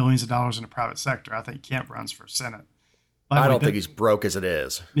millions of dollars in the private sector, I think Kemp runs for Senate. I don't think he's broke as it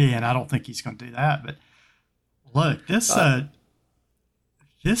is. Yeah, and I don't think he's going to do that. But look,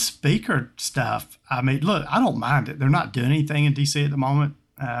 this speaker stuff, I mean, look, I don't mind it. They're not doing anything in D.C. at the moment,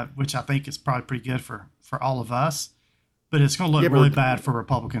 which I think is probably pretty good for all of us. But it's going to look really bad for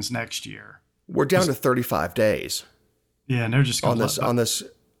Republicans next year. We're down to 35 days. Yeah, and they're just going to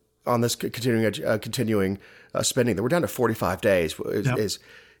on this continuing spending. We're down to 45 days. That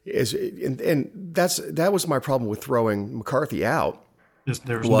was my problem with throwing McCarthy out.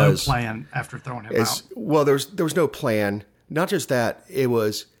 There was no plan after throwing him out. Well, there was no plan. Not just that,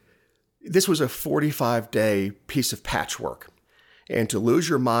 this was a 45-day piece of patchwork. And to lose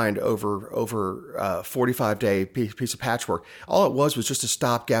your mind over a 45-day piece of patchwork, all it was just a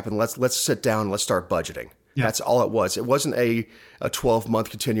stopgap and let's sit down and let's start budgeting. Yeah. That's all it was. It wasn't a 12-month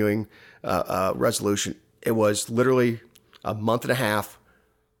continuing resolution. It was literally a month and a half.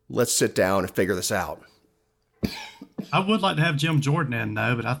 Let's sit down and figure this out. I would like to have Jim Jordan in,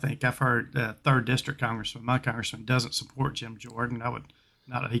 though, but I think I've heard 3rd District Congressman, my congressman, doesn't support Jim Jordan. Not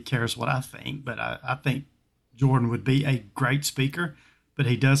that he cares what I think, but I think Jordan would be a great speaker, but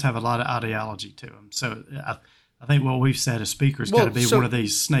he does have a lot of ideology to him. So I think what we've said, a speaker's got to be one of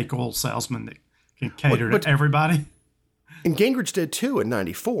these snake oil salesmen that can cater to everybody. And Gingrich did, too, in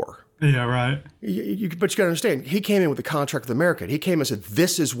 94. Yeah, right. But you got to understand, he came in with the contract with America. He came and said,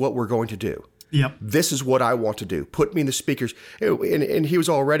 this is what we're going to do. Yep. This is what I want to do. Put me in the speakers. And he was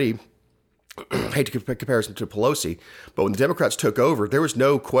already, I hate to compare comparison to Pelosi, but when the Democrats took over, there was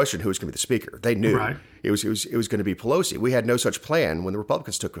no question who was going to be the speaker. They knew it was going to be Pelosi. We had no such plan when the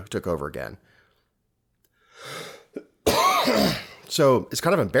Republicans took over again. So it's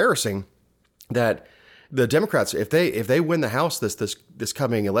kind of embarrassing that the Democrats, if they win the House this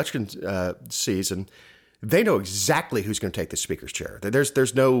coming election season, they know exactly who's going to take the speaker's chair.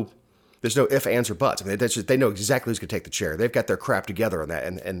 There's no ifs, ands, or buts. I mean, they know exactly who's going to take the chair. They've got their crap together on that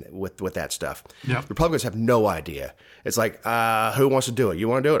and with that stuff. Yep. Republicans have no idea. It's like, who wants to do it? You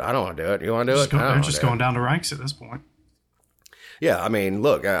want to do it? I don't want to do it. You want to do it? They're just going down the ranks at this point. Yeah, I mean,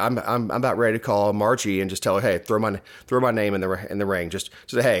 look, I'm about ready to call Margie and just tell her, hey, throw my name in the ring. Just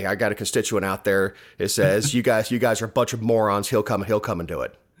say, hey, I got a constituent out there. It says you guys are a bunch of morons. He'll come and do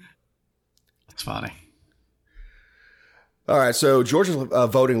it. That's funny. All right, so Georgia's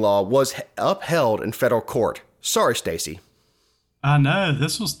voting law was upheld in federal court. Sorry, Stacey. I know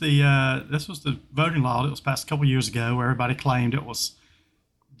this was the voting law that was passed a couple years ago, where everybody claimed it was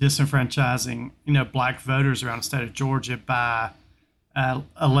disenfranchising, black voters around the state of Georgia by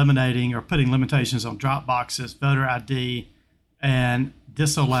eliminating or putting limitations on drop boxes, voter ID, and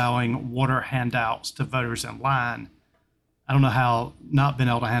disallowing water handouts to voters in line. I don't know how not being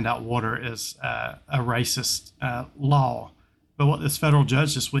able to hand out water is a racist law. But what this federal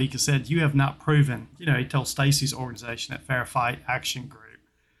judge this week has said, you have not proven, he told Stacey's organization at Fair Fight Action Group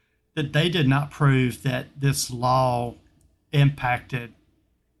that they did not prove that this law impacted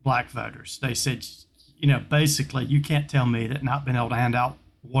black voters. They said, basically you can't tell me that not being able to hand out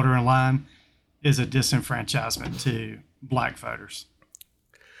water in line is a disenfranchisement to black voters.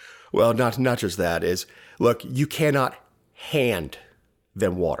 Well, not just that is, look, you cannot hand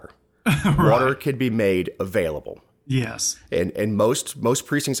them water. Right. Water can be made available. Yes. And most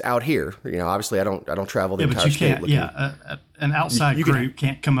precincts out here, obviously I don't travel the entire state. But you can't, an outside group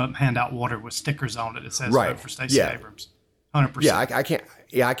can't come up and hand out water with stickers on it that says vote for Stacey Abrams. 100%.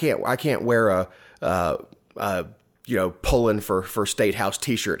 Yeah, I can't wear a pull-in for State House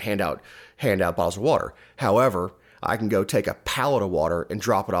T-shirt, hand out bottles of water. However, I can go take a pallet of water and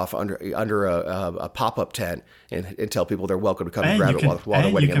drop it off under a pop-up tent and tell people they're welcome to come and grab it while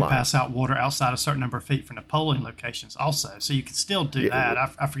they're waiting in line. You can pass out water outside a certain number of feet from the polling locations also. So you can still do that.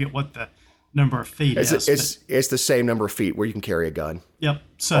 I forget what the number of feet it's the same number of feet where you can carry a gun. Yep.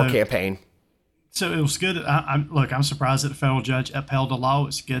 So or campaign. So it was good. I'm surprised that the federal judge upheld the law.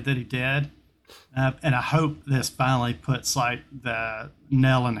 It's good that he did. And I hope this finally puts like the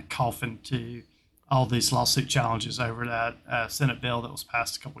nail in the coffin to all these lawsuit challenges over that Senate bill that was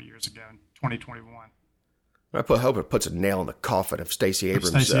passed a couple years ago in 2021. I hope it puts a nail in the coffin of Stacey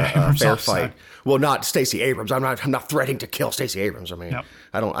Abrams' Abrams fair fight. Well, not Stacey Abrams. I'm not threatening to kill Stacey Abrams. I mean, yep.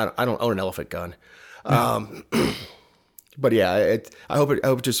 I don't own an elephant gun. No. But yeah, I hope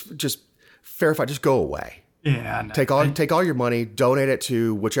it just fair fight. Just go away. Yeah, I know. Take all your money, donate it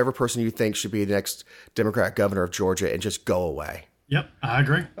to whichever person you think should be the next Democrat governor of Georgia, and just go away. Yep, I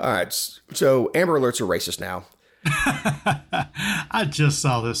agree. All right, so Amber Alerts are racist now. I just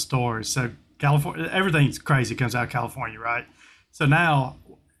saw this story. So California, everything's crazy comes out of California, right? So now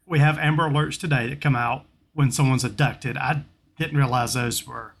we have Amber Alerts today that come out when someone's abducted. I didn't realize those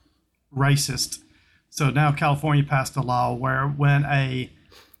were racist. So now California passed a law where when a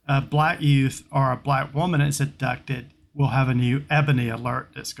black youth or a black woman is abducted, we'll have a new Ebony Alert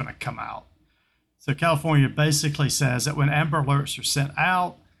that's going to come out. So California basically says that when Amber Alerts are sent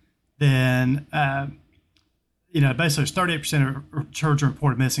out, then basically 38% of children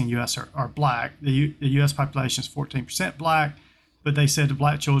reported missing in the U.S. are black. The U.S. population is 14% black, but they said the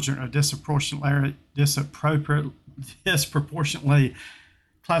black children are disproportionately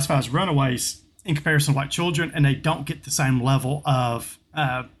classified as runaways in comparison to white children, and they don't get the same level of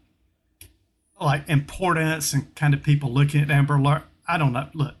importance and kind of people looking at Amber Alert. I don't know.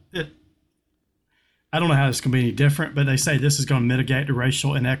 Look, I don't know how this can be any different, but they say this is going to mitigate the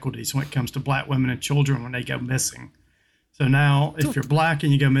racial inequities when it comes to black women and children when they go missing. So now, if you're black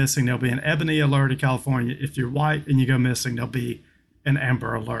and you go missing, there'll be an Ebony Alert in California. If you're white and you go missing, there'll be an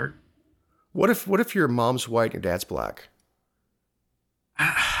Amber Alert. What if your mom's white and your dad's black?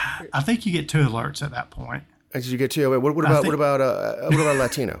 I think you get two alerts at that point. Did you get two? What about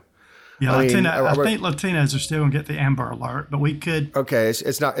Latino? Yeah, I think Latinos are still going to get the Amber Alert, but we could. Okay,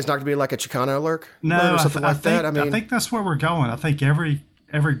 it's not going to be like a Chicano alert. No, or something like that. I think that's where we're going. I think every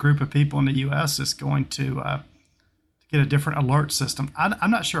group of people in the U.S. is going to get a different alert system. I'm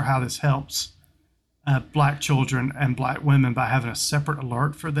not sure how this helps black children and black women by having a separate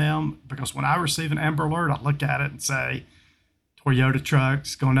alert for them. Because when I receive an Amber Alert, I look at it and say Toyota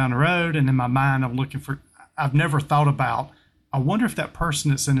trucks going down the road, and in my mind, I'm looking for. I've never thought about. I wonder if that person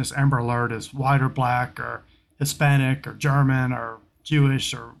that's in this Amber Alert is white or black or Hispanic or German or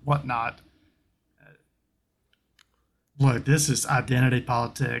Jewish or whatnot. Look, this is identity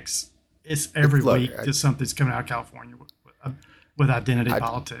politics. It's every week that something's coming out of California with identity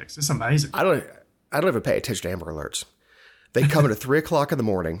politics. It's amazing. I don't even pay attention to Amber Alerts. They come at 3:00 in the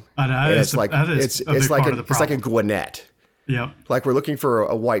morning. I know. And it's like a Gwinnett. Yep. Like we're looking for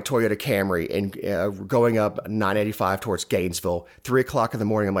a white Toyota Camry and going up 985 towards Gainesville, 3:00 in the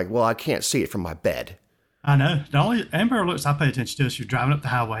morning. I'm like, well, I can't see it from my bed. I know. The only Amber Alerts I pay attention to is you're driving up the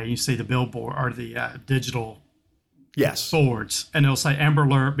highway and you see the billboard or the digital boards, and it'll say Amber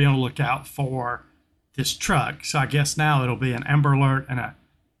Alert, be on the lookout for this truck. So I guess now it'll be an Amber Alert and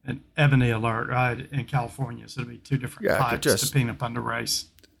an Ebony Alert, right, in California. So it'll be two different types depending upon the race.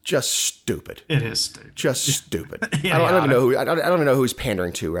 Just stupid. It is stupid. Just stupid. I don't even know who he's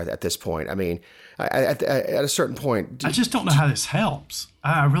pandering to at this point. I mean, at a certain point, I just don't know how this helps.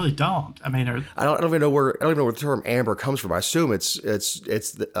 I really don't. I mean, I don't even know where the term amber comes from. I assume it's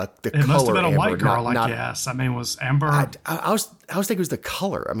the color. It must have been amber, a white girl, I guess. I mean, was amber? I was thinking it was the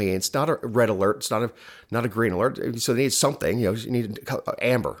color. I mean, it's not a red alert. It's not a green alert. So they need something. You need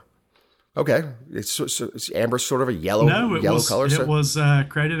amber. Okay, it's amber's sort of a yellow color. It was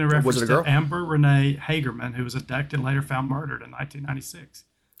created in reference to Amber Renee Hagerman, who was abducted and later found murdered in 1996.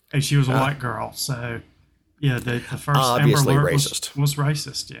 And she was a white girl. So, yeah, the first obviously Amber Alert racist. Was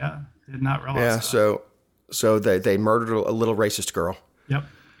racist. Yeah, did not realize. Yeah, so they murdered a little racist girl. Yep.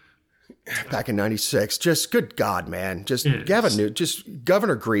 Back in '96. Just good God, man.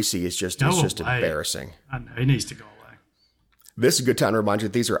 Governor Greasy is just embarrassing. I know he needs to go away. This is a good time to remind you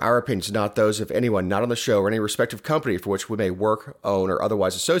that these are our opinions, not those of anyone not on the show or any respective company for which we may work, own, or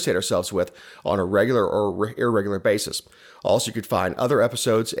otherwise associate ourselves with on a regular or irregular basis. Also, you can find other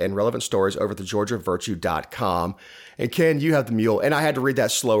episodes and relevant stories over at thegeorgiavirtue.com. And Ken, you have the mule, and I had to read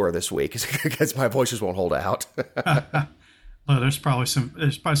that slower this week because my voice just won't hold out. Well, there's probably some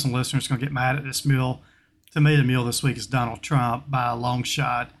listeners going to get mad at this mule. To me, the mule this week is Donald Trump by a long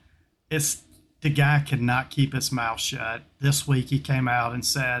shot. The guy could not keep his mouth shut. This week he came out and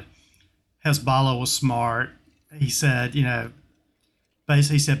said Hezbollah was smart. He said,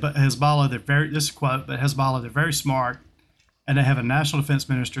 basically he said, but Hezbollah, this is a quote, but Hezbollah, they're very smart And they have a national defense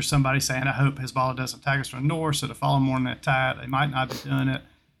minister, somebody saying, I hope Hezbollah doesn't attack us from the north, so the following morning they attack. They might not be doing it.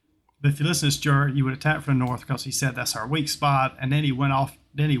 But if you listen to this juror, you would attack from the north because he said that's our weak spot. And then he went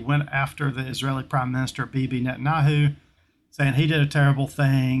after the Israeli Prime Minister, Bibi Netanyahu, saying he did a terrible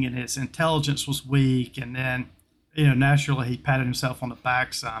thing and his intelligence was weak. And then, naturally he patted himself on the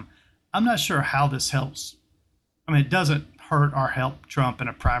back some. I'm not sure how this helps. I mean, it doesn't hurt or help Trump in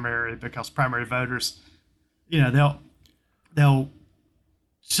a primary because primary voters, they'll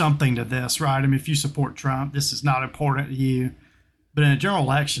something to this, right? I mean, if you support Trump, this is not important to you. But in a general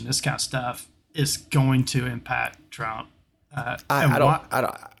election, this kind of stuff is going to impact Trump. I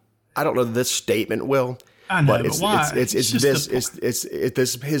don't know that this statement will. I know, but why? It's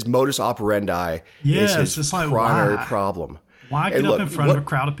his modus operandi. Yes, is his it's like, primary why? problem. Why get up in front of a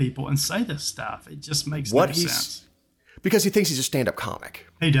crowd of people and say this stuff? It just makes no sense. Because he thinks he's a stand-up comic.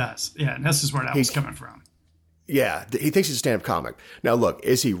 He does. Yeah, and this is where that was coming from. Yeah, he thinks he's a stand-up comic. Now, look,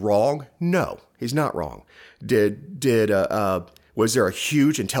 is he wrong? No, he's not wrong. Was there a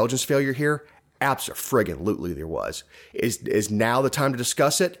huge intelligence failure here? Abso-friggin-lutely there was. Is now the time to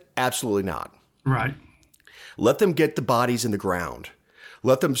discuss it? Absolutely not. Right. Let them get the bodies in the ground.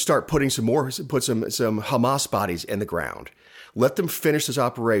 Let them start put some Hamas bodies in the ground. Let them finish this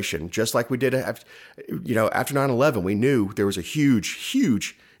operation, just like we did after 9/11. We knew there was a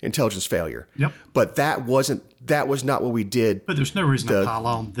huge intelligence failure. Yep. But that was not what we did. But there's no reason to pile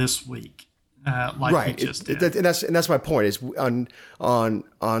on this week, right. We just did. And that's my point. Is on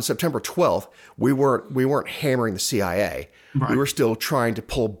September 12th, we weren't hammering the CIA. Right. We were still trying to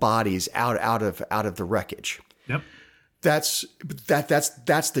pull bodies out of the wreckage. Yep. That's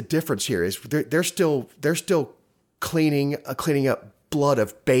the difference here. Is they're still cleaning up blood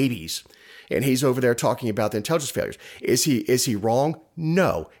of babies, and he's over there talking about the intelligence failures. Is he wrong?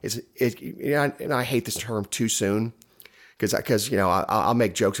 No. And I hate this term too soon because I'll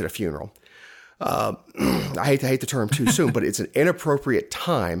make jokes at a funeral. I hate the term too soon, but it's an inappropriate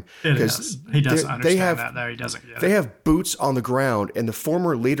time because he doesn't understand that. There, he doesn't get it. They have boots on the ground, and the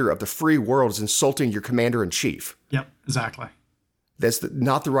former leader of the free world is insulting your commander in chief. Yep, exactly. That's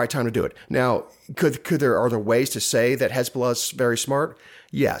not the right time to do it. Now, are there ways to say that Hezbollah is very smart?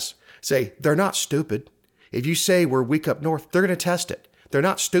 Yes. Say they're not stupid. If you say we're weak up north, they're going to test it. They're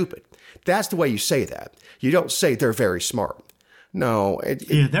not stupid. That's the way you say that. You don't say they're very smart. No.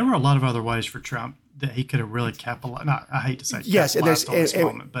 There were a lot of other ways for Trump that he could have really capitalized. I hate to say capitalized on this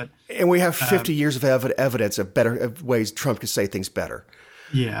moment, but we have 50 years of evidence of better ways Trump could say things better.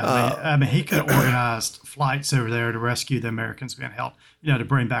 Yeah, I mean, he could have organized flights over there to rescue the Americans being held, to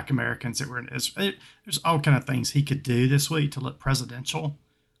bring back Americans that were in Israel. There's all kind of things he could do this week to look presidential,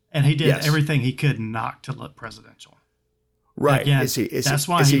 and he did everything he could not to look presidential. Right. Again, that's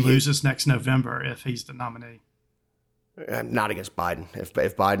why he loses next November if he's the nominee. Not against Biden. If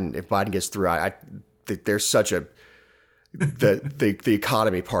Biden gets through, I think there's such a the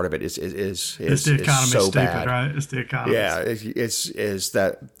economy part of it is the economy so stupid, bad, right? It's the economy. Yeah, it's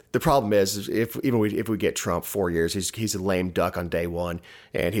that the problem is if we get Trump 4 years, he's a lame duck on day one,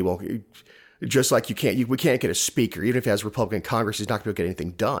 and he won't. Just like we can't get a speaker, even if he has Republican Congress, he's not going to get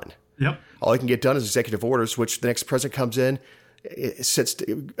anything done. Yep. All he can get done is executive orders, which the next president comes in,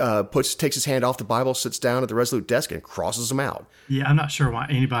 takes his hand off the Bible, sits down at the Resolute desk, and crosses them out. Yeah, I'm not sure why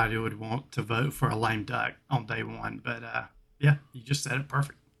anybody would want to vote for a lame duck on day one, but yeah, you just said it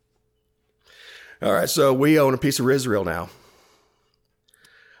perfect. All right, so we own a piece of Israel now.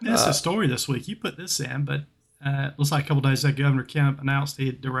 That's a story this week. You put this in, but it looks like a couple days ago, Governor Kemp announced he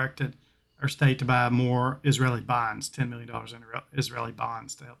had directed our state to buy more Israeli bonds, $10 million in Israeli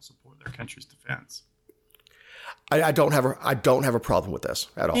bonds to help support their country's defense. I don't have a problem with this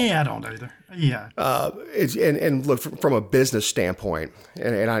at all. Yeah, I don't either. Yeah. And look, from a business standpoint,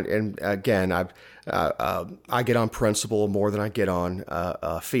 and again, I get on principle more than I get on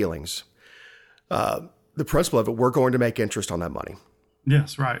feelings. The principle of it, we're going to make interest on that money.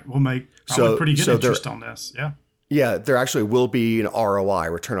 Yes, right. We'll make probably pretty good interest on this. Yeah. Yeah, there actually will be an ROI,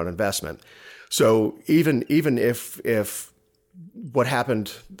 return on investment. So even if what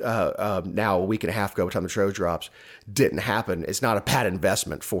happened now a week and a half ago, by the time the show drops, didn't happen, it's not a bad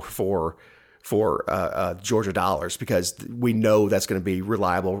investment for Georgia dollars, because we know that's going to be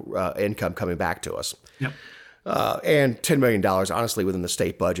reliable income coming back to us. Yep. And $10 million, honestly, within the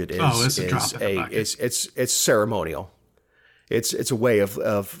state budget it's a drop in the bucket. It's ceremonial. It's a way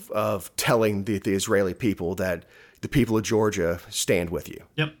of telling the Israeli people that the people of Georgia stand with you.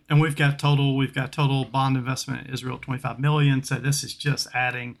 Yep, and we've got total bond investment in Israel, $25 million. So this is just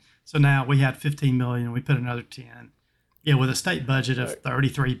adding. So now we had $15 million, and we put another 10. Yeah, with a state budget of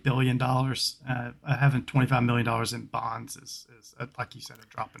 $33 billion, having $25 million in bonds is, like you said, a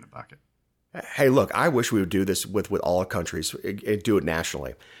drop in the bucket. Hey, look, I wish we would do this with all countries and do it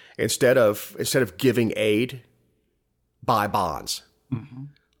nationally. Instead of giving aid, buy bonds. Mm-hmm.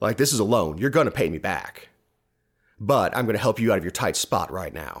 Like, this is a loan. You're going to pay me back, but I'm going to help you out of your tight spot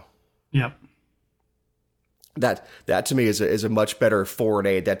right now. Yep. That to me is a much better foreign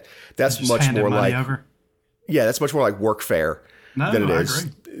aid. That's much more like over. Yeah, that's much more like workfare than it is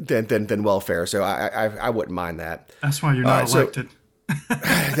than welfare. So I wouldn't mind that. That's why you're not elected. So,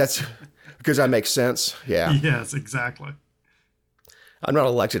 that's because I make sense. Yeah. Yes, exactly. I'm not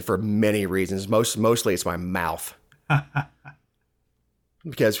elected for many reasons. Mostly it's my mouth.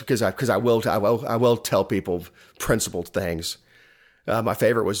 because I will tell people principled things. My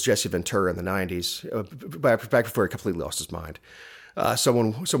favorite was Jesse Ventura in the 90s, back before he completely lost his mind.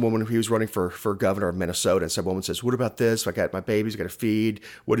 Some woman, he was running for governor of Minnesota, and some woman says, "What about this? I got my babies, I got to feed.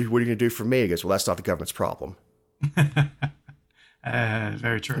 What are you going to do for me?" He goes, "Well, that's not the government's problem."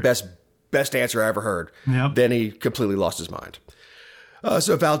 Very true. Best answer I ever heard. Yep. Then he completely lost his mind.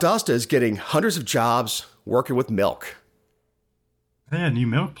 So Valdosta is getting hundreds of jobs working with milk. Yeah, new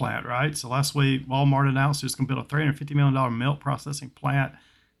milk plant, right? So last week, Walmart announced it's going to build a $350 million milk processing plant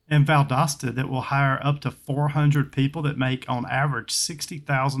in Valdosta that will hire up to 400 people that make, on average,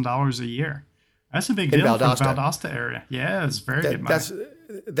 $60,000 a year. That's a big deal for the Valdosta area. Yeah, it's very good money.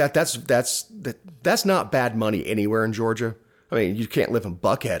 That's not bad money anywhere in Georgia. I mean, you can't live in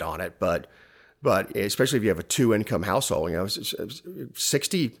Buckhead on it, but especially if you have a 2-income household,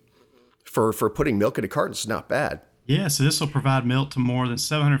 60 for putting milk in a carton is not bad. Yeah, so this will provide milk to more than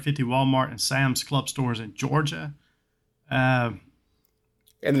 750 Walmart and Sam's Club stores in Georgia. And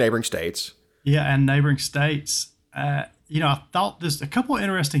the neighboring states. Yeah, and neighboring states. I thought there's a couple of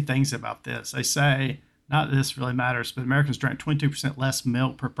interesting things about this. They say, not that this really matters, but Americans drank 22% less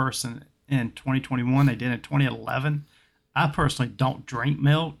milk per person in 2021 they did in 2011. I personally don't drink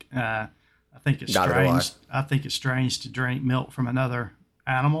milk. I think it's strange. I think it's strange to drink milk from another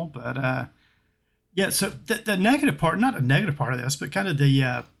animal, but yeah. So the negative part, not a negative part of this, but kind of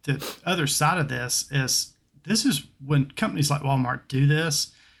the other side of this is when companies like Walmart do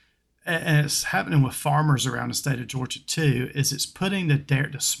this, and it's happening with farmers around the state of Georgia too, is it's putting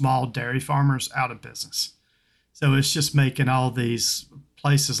the small dairy farmers out of business. So it's just making all these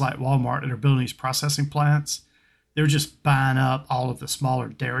places like Walmart that are building these processing plants, they're just buying up all of the smaller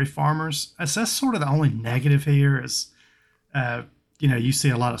dairy farmers. That's sort of the only negative here is, you see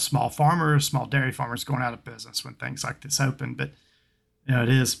a lot of small dairy farmers going out of business when things like this open. But, it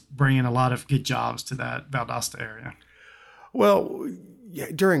is bringing a lot of good jobs to that Valdosta area. Well, yeah,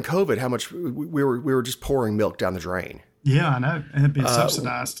 during COVID, how much we were just pouring milk down the drain. Yeah, I know. And it being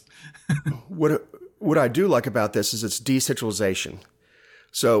subsidized. What I do like about this is it's decentralization.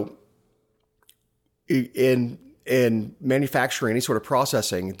 So in manufacturing, any sort of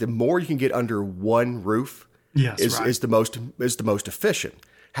processing, the more you can get under one roof is the most efficient.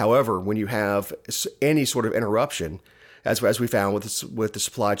 However, when you have any sort of interruption, as we found with the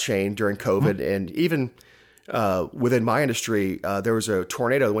supply chain during COVID, and even within my industry, there was a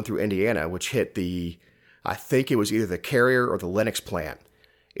tornado that went through Indiana, which hit I think it was either the Carrier or the Lennox plant,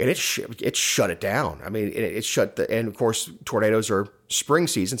 and it shut it down. I mean, it shut and of course, tornadoes are spring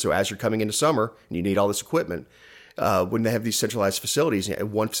season, so as you're coming into summer and you need all this equipment, when they have these centralized facilities,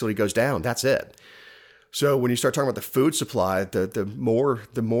 and one facility goes down, that's it. So when you start talking about the food supply, the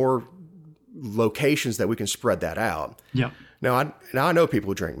more locations that we can spread that out. Yeah. Now I know people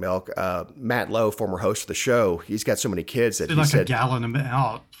who drink milk. Matt Lowe, former host of the show, he's got so many kids that he said a gallon a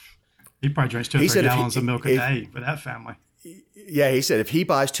minute. He probably drinks 2 or 3 gallons of milk a day for that family. Yeah, he said if he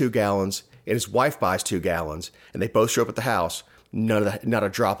buys 2 gallons and his wife buys 2 gallons and they both show up at the house, not a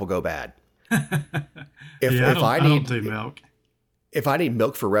drop will go bad. I don't do milk. If I need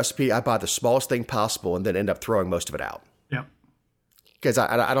milk for a recipe, I buy the smallest thing possible and then end up throwing most of it out. Yep. Because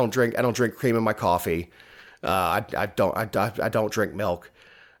I don't drink cream in my coffee. I don't drink milk.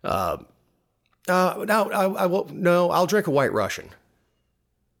 I'll drink a White Russian.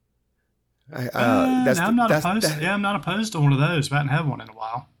 I'm not opposed to one of those, but I haven't had one in a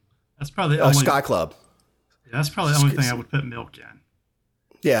while. That's probably the only Sky Club. Yeah, that's probably the only thing I would put milk in.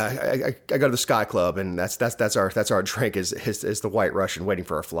 Yeah, I go to the Sky Club, and that's our drink is the White Russian waiting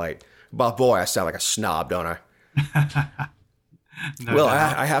for our flight. But boy, I sound like a snob, don't I?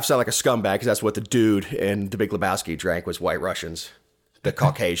 I have sound like a scumbag because that's what the dude in The Big Lebowski drank was White Russians, the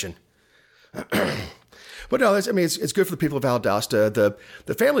Caucasian. But no, it's good for the people of Valdosta.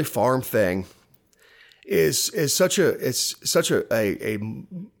 The family farm thing is such a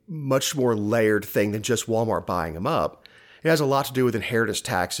much more layered thing than just Walmart buying them up. It has a lot to do with inheritance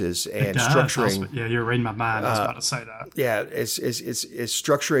taxes and structuring. Yeah, you're reading my mind. I was about to say that. Yeah, it's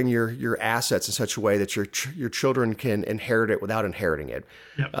structuring your assets in such a way that your children can inherit it without inheriting it,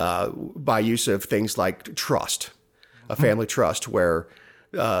 by use of things like trust, a family trust, where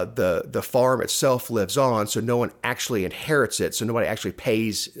the farm itself lives on, so no one actually inherits it, so nobody actually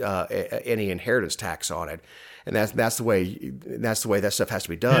pays any inheritance tax on it, and that's the way that stuff has to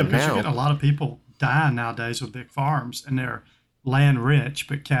be done. Yeah, because you're getting a lot of people dying nowadays with big farms, and they're land rich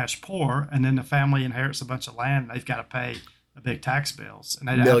but cash poor, and then the family inherits a bunch of land, and they've got to pay the big tax bills, and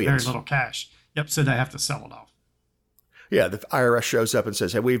they have very little cash. So they have to sell it off. Yeah, the IRS shows up and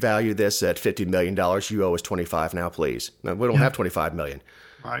says, "Hey, we value this at $50 million. You owe us 25 now, please." No, we don't have 25 million.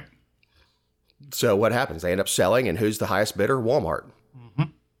 Right. So what happens? They end up selling, and who's the highest bidder? Walmart,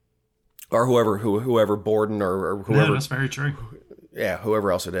 or whoever Borden or whoever. Yeah, that's very true. Yeah,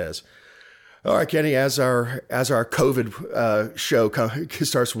 whoever else it is. All right, Kenny. As our COVID show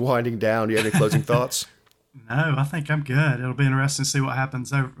starts winding down, do you have any closing thoughts? No, I think I'm good. It'll be interesting to see what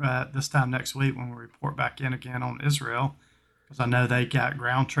happens this time next week when we report back in again on Israel, because I know they got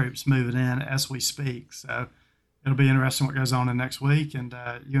ground troops moving in as we speak. So it'll be interesting what goes on in next week, and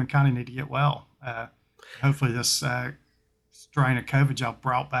you and Connie need to get well. Hopefully this strain of COVID y'all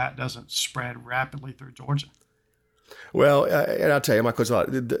brought back doesn't spread rapidly through Georgia. Well, and I'll tell you, my closing thought,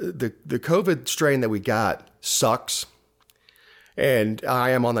 the COVID strain that we got sucks, and I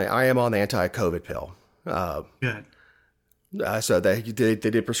am on the anti-COVID pill. Good. So they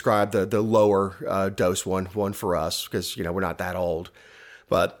did prescribe the lower dose one for us, because we're not that old,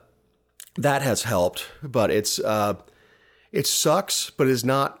 but that has helped. But it sucks, but it's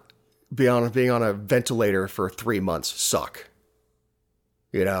not beyond being on a ventilator for 3 months suck.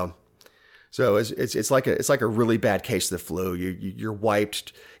 So it's like a really bad case of the flu. You're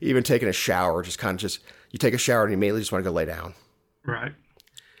wiped, even taking a shower, you take a shower and you immediately just want to go lay down. Right.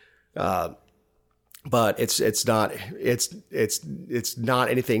 But it's not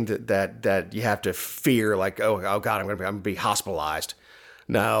anything that you have to fear, like, oh God, I'm gonna be hospitalized.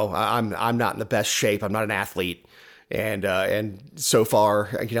 No, I'm not in the best shape. I'm not an athlete, and so far,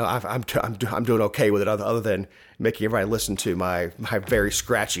 I'm doing okay with it, other than making everybody listen to my very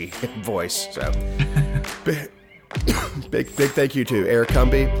scratchy voice. So big thank you to Eric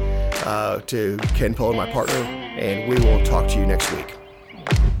Cumby, to Ken Poland, my partner, and we will talk to you next week.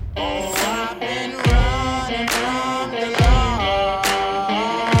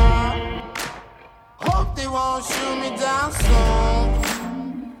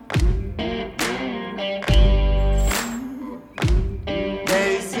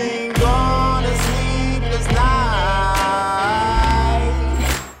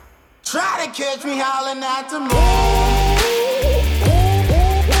 Catch me howling at the moon.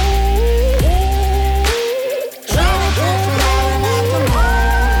 Trying to catch me howling at the moon.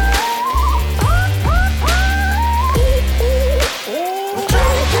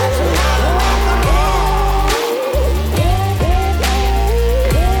 Trying to catch me howling at the moon.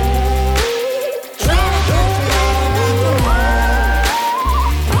 Trying to catch me howling at the moon.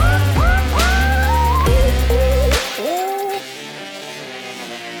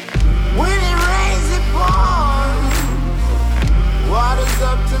 When it rains, it pours. Water's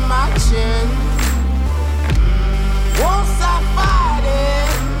up to my chin. Won't stop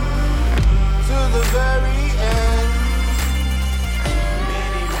fighting to the very